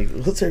dolls to like,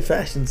 what's her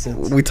fashion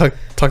sense? We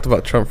talked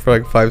about Trump for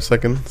like 5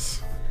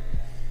 seconds.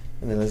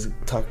 And then let's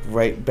talk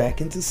right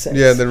back into sex.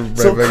 Yeah, and then right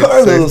so back into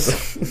Carlos,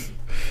 sex.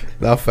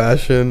 Now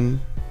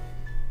fashion.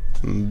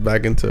 And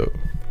back into.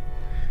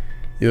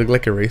 You look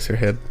like a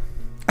Eraserhead.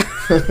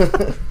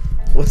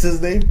 what's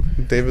his name?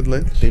 David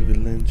Lynch. David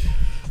Lynch.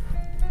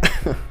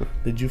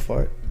 Did you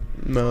fart?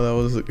 No,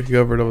 that was a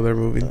covered over there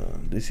movie.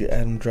 Did you see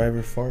Adam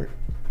Driver fart?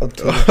 Oh,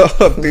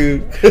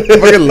 dude, I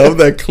fucking love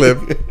that clip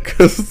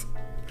because,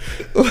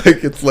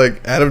 like, it's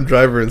like Adam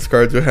Driver and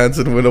Scarlett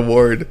Johansson win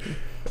award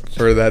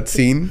for that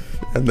scene,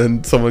 and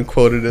then someone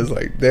quoted as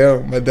like,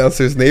 "Damn, my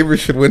downstairs neighbor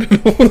should win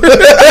an award."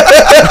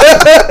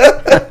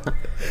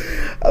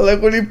 I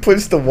like when he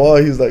punched the wall.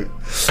 He's like,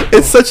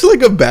 It's such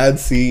like a bad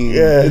scene.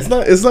 Yeah. it's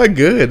not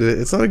good.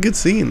 It's not a good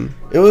scene.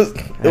 it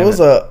was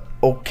a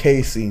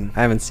okay scene.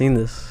 I haven't seen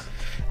this.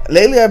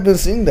 Lately, I've been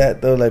seeing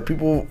that though, like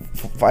people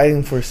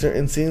fighting for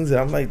certain scenes, and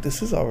I'm like,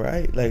 this is all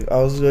right. Like I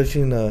was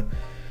watching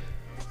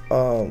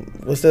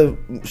what's that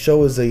show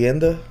with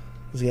Zendaya?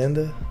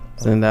 Zendaya.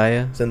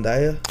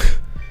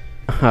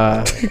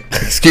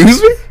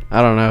 Excuse me.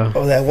 I don't know.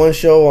 Oh, that one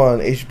show on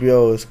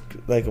HBO is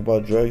like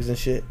about drugs and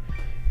shit.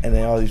 And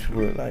then all these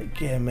people were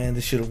like, yeah, man,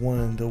 this should have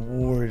won the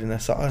award. And I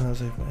saw it and I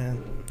was like,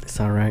 man, It's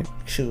all right.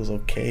 shit was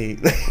okay.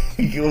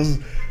 It was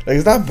like,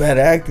 it's not bad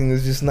acting.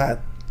 It's just not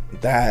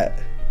that.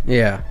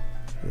 Yeah.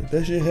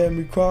 That shit had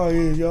me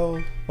crying,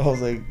 yo. I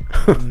was like,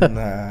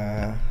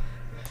 nah.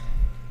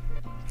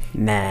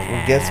 Nah.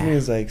 What gets me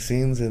is like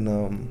scenes in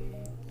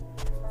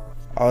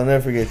I'll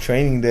never forget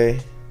Training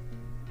Day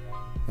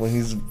when he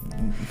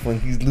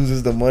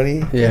loses the money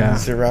and Yeah.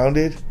 he's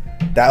surrounded.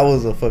 That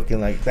was a fucking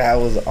that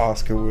was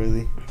Oscar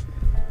worthy.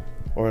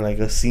 Or like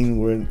a scene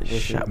where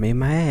Shot me in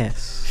my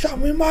ass. shot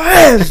me in my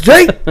ass,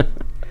 Jake.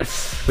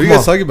 What are you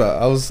guys talking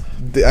about?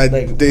 I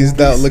Like dazed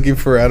out movies. looking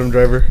for Adam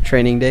Driver.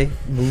 Training Day.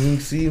 Moving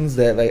scenes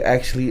that like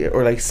actually,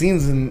 or like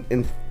scenes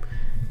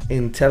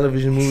in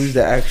television movies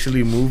that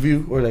actually move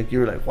you, or like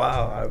you're like,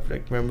 wow, I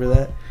like remember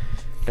that.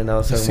 And I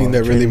was The talking scene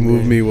about that really Training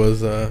moved Day. me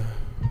was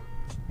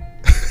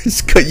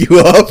just cut you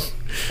off.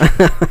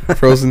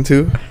 Frozen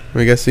 2.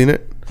 Have you guys seen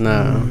it?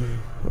 No.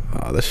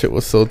 Oh, that shit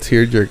was so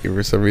tear jerking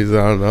for some reason.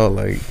 I don't know.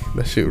 Like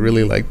that shit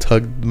really like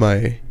tugged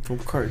my. From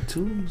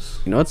cartoons.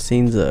 You know what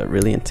scene's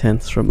really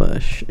intense from a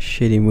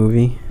shitty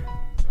movie?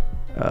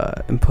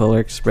 In Polar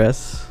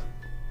Express.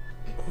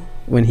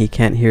 When he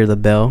can't hear the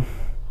bell.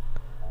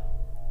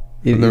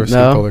 I've never seen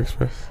No? Polar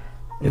Express.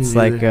 It's Me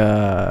like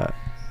neither.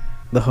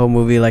 the whole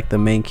movie, like the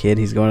main kid,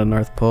 he's going to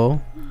North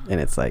Pole, and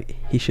it's like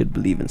he should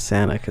believe in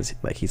Santa because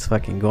like he's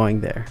fucking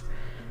going there,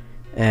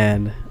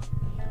 and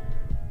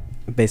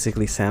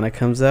basically Santa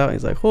comes out,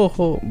 he's like ho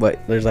ho,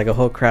 but there's like a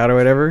whole crowd or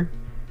whatever,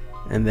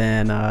 And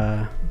then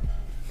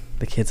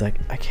the kid's like,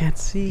 I can't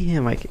see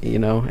him,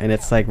 and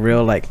it's like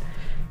real, like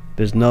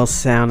there's no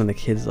sound, and the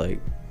kid's like,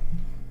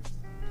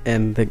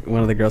 and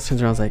one of the girls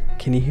turns around and is like,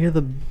 can you hear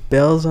the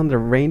bells on the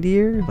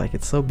reindeer? Like,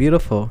 it's so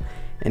beautiful.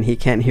 And he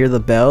can't hear the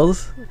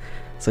bells,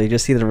 so you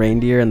just see the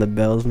reindeer and the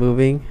bells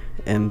moving,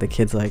 and the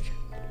kid's like,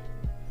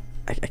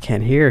 I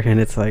can't hear. And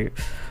it's like,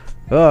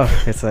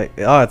 it's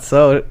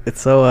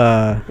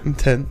so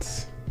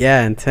Intense.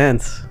 yeah,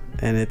 intense.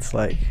 And it's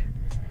like,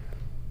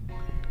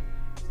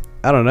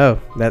 I don't know,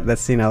 that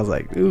scene, I was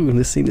like, ooh,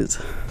 this scene is,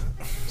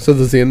 So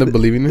does he end up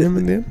believing in him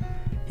in the end?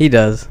 he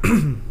does.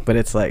 But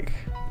it's like,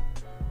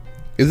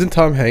 Isn't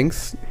Tom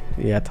Hanks?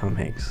 yeah, Tom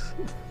Hanks,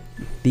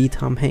 the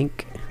Tom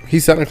Hank,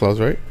 He's Santa Claus,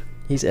 right?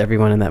 he's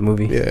everyone in that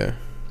movie. Yeah.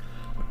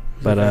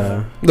 But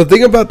The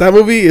thing about that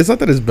movie is not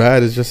that it's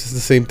bad. It's just the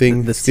same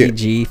thing. the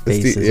CG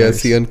faces,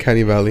 it's the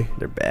uncanny valley.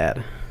 they're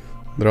bad.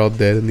 They're all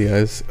dead in the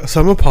eyes. So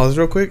I'm gonna pause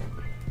real quick,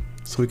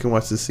 so we can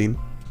watch this scene.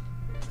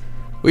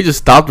 We just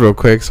stopped real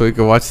quick so we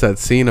could watch that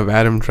scene of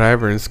Adam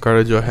Driver and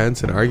Scarlett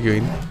Johansson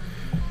arguing.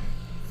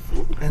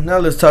 And now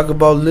let's talk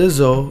about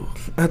Lizzo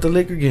at the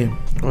Laker game.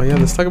 Oh yeah,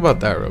 let's talk about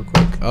that real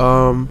quick.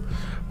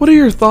 What are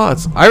your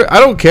thoughts? I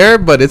don't care,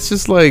 but it's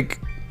just like,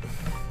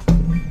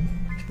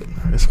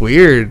 it's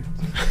weird.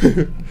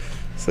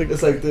 It's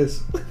like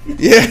this.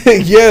 Yeah,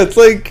 yeah, it's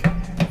like,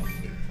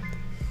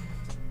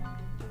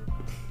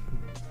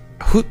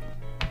 who?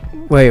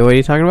 Wait, what are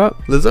you talking about?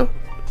 Lizzo?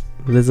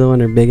 Lizzo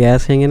and her big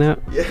ass hanging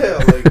out? Yeah,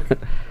 like,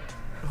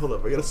 hold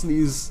up, I gotta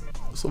sneeze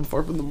so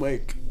far from the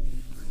mic.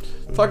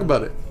 Talk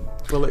about it.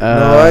 Well, like,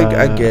 No,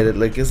 I get it.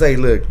 Like, it's like,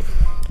 look,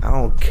 I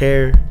don't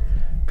care.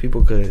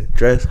 People could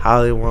dress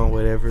how they want,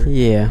 whatever.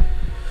 Yeah,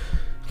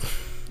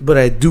 But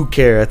I do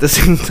care at the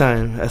same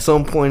time. At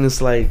some point,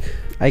 it's like,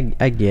 I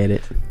get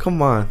it.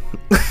 come on.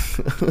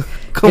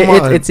 Come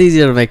on. It's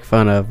easier to make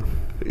fun of,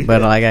 but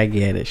Yeah. like, I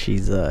get it.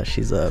 She's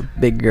a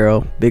big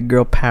girl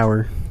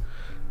power.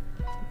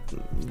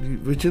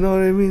 But you know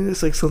what I mean?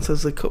 It's like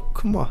sometimes, like,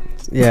 come on.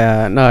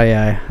 Yeah, no,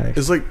 yeah.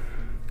 it's like,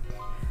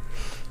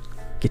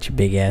 Get your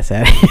big ass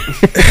out of here.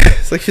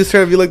 it's like she's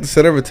trying to be like the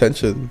center of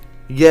attention.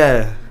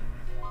 Yeah.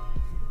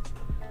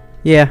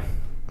 Yeah.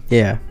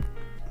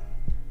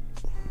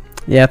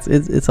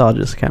 It's all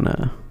just kind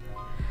of.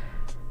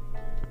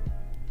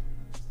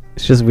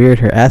 It's just weird.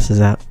 Her ass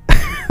is out.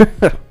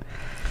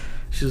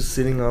 She was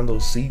sitting on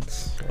those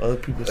seats. Other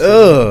people.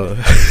 Ugh.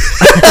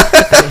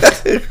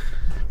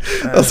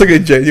 That's like a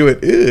genuine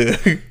ew.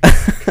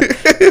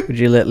 Would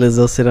you let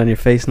Lizzo sit on your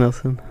face,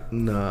 Nelson?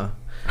 Nah.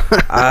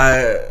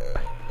 I'm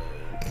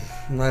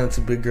not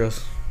into big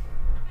girls.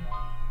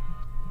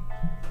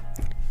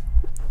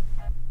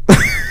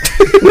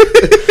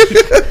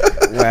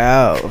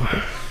 Wow.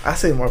 I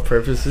say more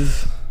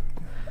purposes.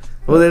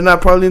 Well, they're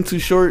not probably into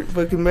short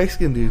fucking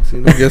Mexican dudes,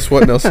 you know? Guess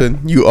what, Nelson?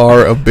 You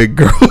are a big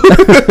girl.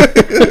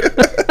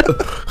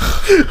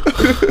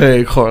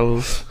 Hey,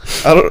 Carlos.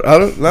 I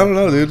don't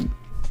know, dude.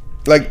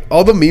 Like,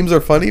 all the memes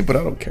are funny, but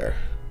I don't care.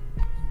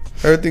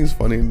 Everything's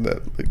funny in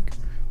that, like,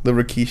 the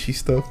Rikishi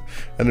stuff.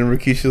 And then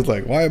Rikishi's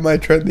like, why am I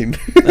trending?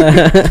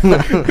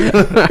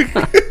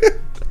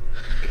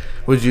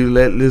 Would you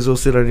let Lizzo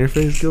sit on your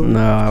face, Gil? No,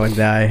 I would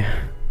die.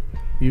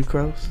 You,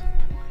 Carlos?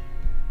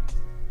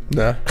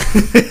 Nah.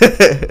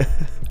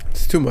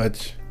 It's too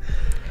much.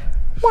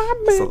 What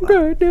It's a big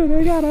girl do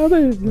they got a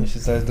When business? she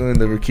starts doing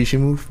the Rikishi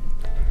move.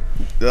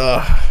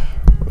 Ugh.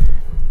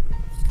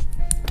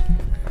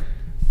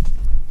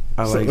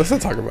 I So, like. let's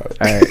not talk about it.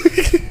 Alright.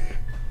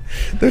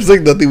 There's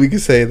like nothing we can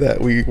say that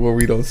where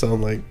we don't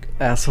sound like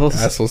Assholes.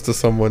 assholes to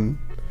someone.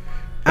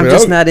 I'm I mean,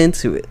 just I'll- not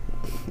into it.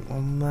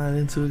 I'm not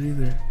into it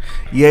either.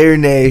 Yay or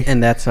nay?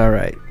 And that's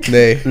alright.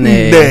 Nay.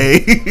 Nay.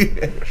 Nay.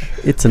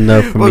 It's a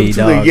no for Welcome me, to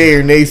dog. the yay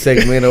or nay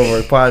segment of our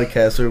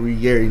podcast where we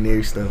yay or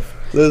nay stuff.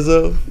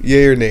 Lizzo,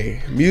 yay or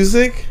nay?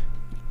 Music,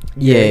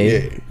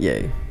 Yay.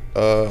 Yay.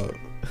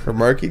 her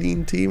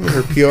marketing team,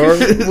 her PR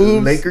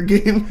moves. Laker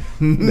game?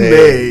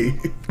 Nay.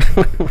 Nay.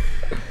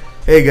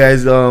 Hey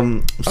guys,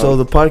 so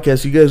the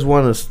podcast, you guys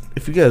want us,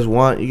 if you guys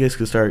want, you guys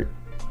can start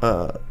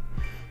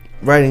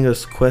writing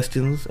us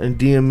questions and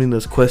DMing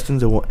us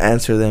questions and we'll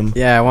answer them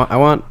Yeah, I want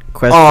on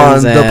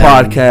questions the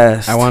and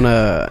podcast. I want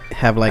to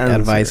have like Answer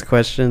advice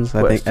questions.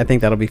 I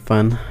think that'll be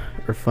fun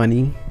or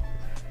funny.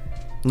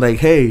 like,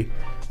 hey,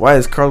 why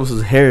is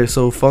Carlos's hair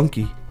so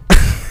funky?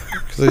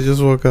 Because I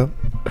just woke up.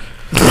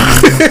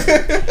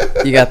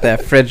 You got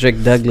that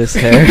Frederick Douglass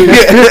hair.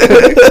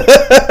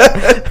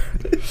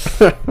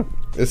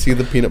 Is he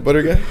the peanut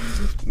butter guy?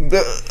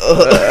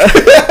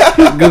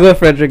 Google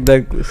Frederick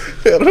Douglass.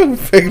 I don't know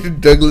Frederick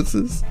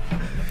Douglasses.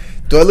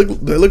 Do I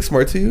look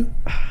smart to you?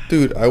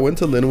 Dude, I went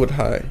to Linwood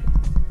High.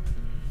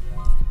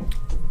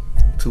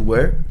 To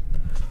where?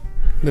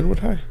 Linwood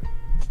High.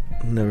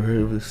 Never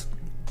heard of this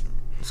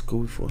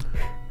school before.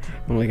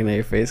 I'm looking at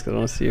your face because I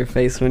want to see your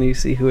face when you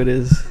see who it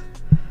is.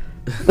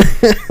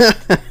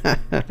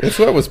 It's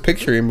what I was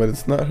picturing, but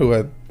it's not who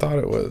I thought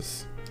it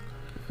was.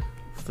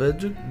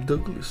 Frederick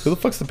Douglass. Who the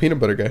fuck's the peanut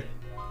butter guy?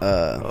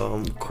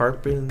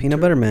 Carpenter. Peanut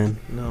Butter Man.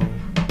 No.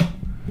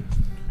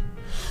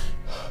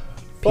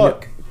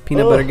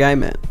 Peanut butter guy,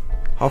 man.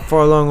 How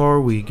far along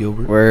are we,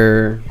 Gilbert?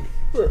 We're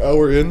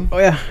Hour in. oh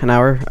yeah, an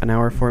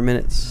hour, 4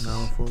 minutes. An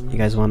hour, 4 minutes. You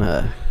guys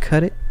wanna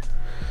cut it?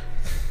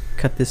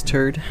 Cut this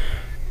turd?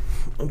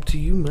 Up to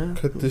you, man.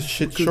 Cut this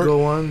shit We could short.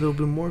 go on a little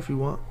bit more if you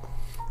want.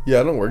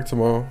 Yeah, I don't work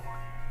tomorrow.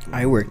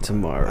 I work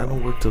tomorrow. I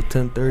don't work till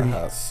 10:30.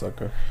 Ah,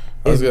 sucker.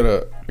 I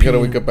gotta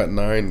wake up at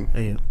 9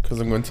 Hey, because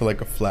I'm going to like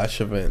a flash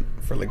event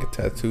for like a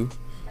tattoo.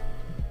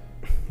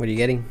 What are you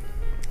getting?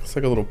 It's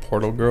like a little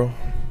portal girl.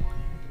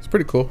 It's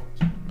pretty cool.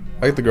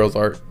 I like the girl's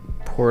art.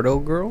 Portal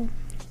girl?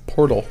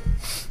 Portal.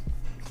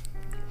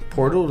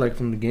 Portal, like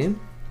from the game.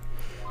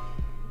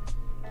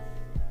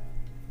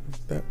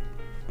 That.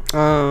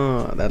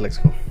 Oh, that looks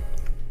cool.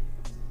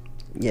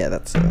 Yeah,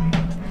 that's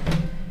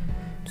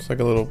It's like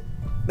a little.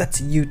 a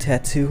you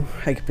tattoo.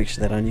 I can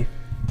picture that on you.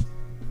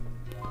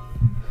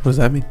 What does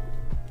that mean?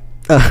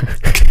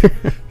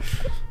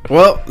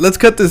 Well, let's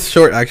cut this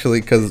short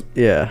actually, because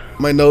Yeah.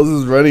 my nose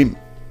is running,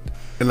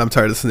 and I'm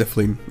tired of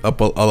sniffling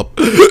up all up,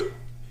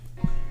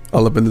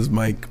 all up in this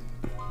mic.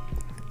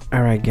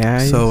 All right,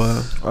 guys. So,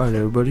 All right,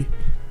 everybody.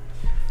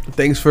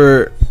 thanks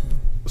for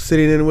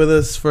sitting in with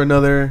us for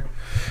another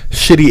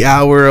shitty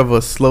hour of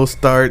a slow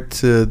start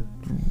to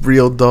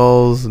real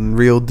dolls and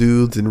real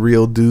dudes and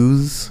real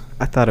dudes.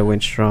 I thought it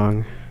went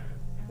strong,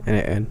 and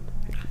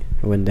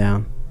it went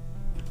down.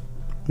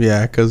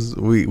 Yeah, because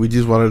we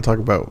just wanted to talk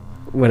about.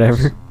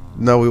 Whatever.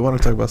 No, we want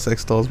to talk about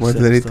sex dolls more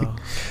than Sex anything. doll.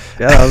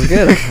 Yeah, that was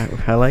good.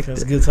 I liked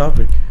That's a it. good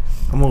topic.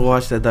 I'm gonna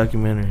watch that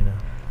documentary now.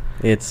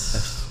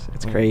 It's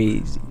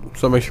crazy.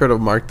 So make sure to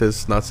mark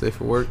this not safe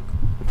for work.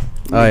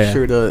 Oh, Make yeah.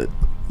 sure to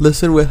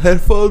listen with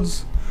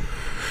headphones.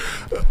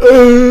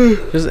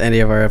 Just any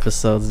of our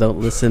episodes. Don't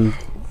listen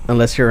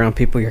unless you're around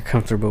people you're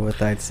comfortable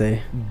with, I'd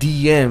say.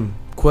 DM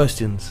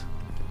questions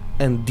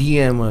and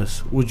DM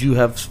us. Would you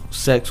have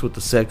sex with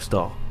the sex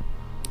doll?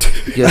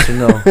 Yes or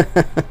no?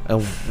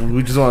 And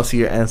we just want to see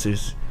your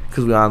answers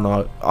because we all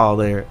know all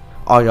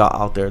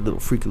y'all out there, little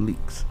freaky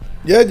leaks.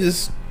 Yeah,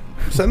 just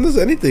send us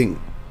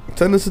anything.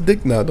 Send us a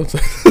dick now. Don't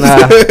send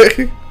Nah.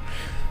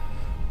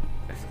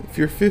 If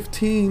you're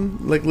 15,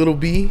 like little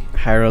B,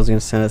 Hyro's gonna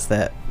send us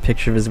that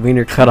picture of his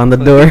wiener cut on the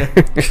door.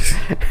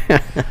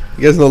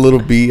 you guys know little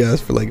B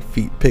asks for like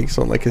feet pics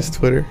on like his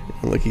Twitter,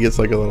 and like he gets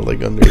like a little like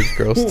underage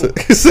girls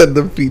to send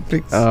them feet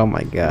pics. Oh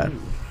my god.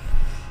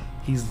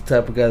 He's the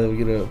type of guy that would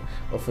get a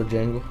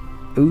fajango.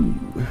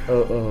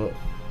 Ooh.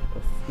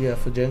 Yeah,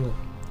 fajango.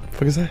 The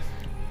fuck is that?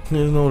 You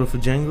don't know what a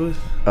fajango is?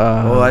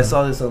 Oh, I Uh,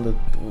 saw this on the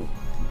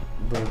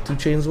 2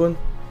 Chainz one.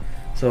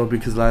 So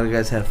because a lot of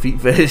guys have feet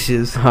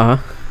fetishes, Huh?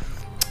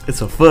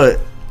 it's a foot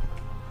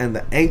and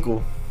the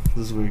ankle.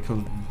 This is where it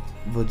comes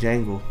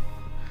vajango.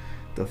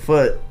 The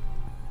foot,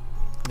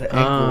 the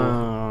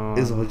ankle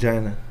is a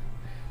vagina.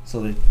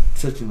 So they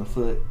touching the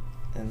foot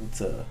and it's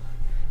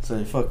so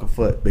they fuck a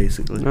foot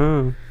basically.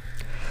 Oh.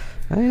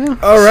 Oh, yeah.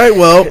 All right,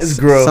 well, It's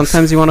gross.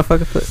 Sometimes you want to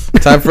fuck a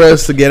foot. time for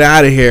us to get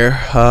out of here.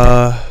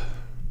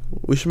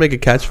 We should make a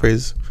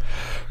catchphrase.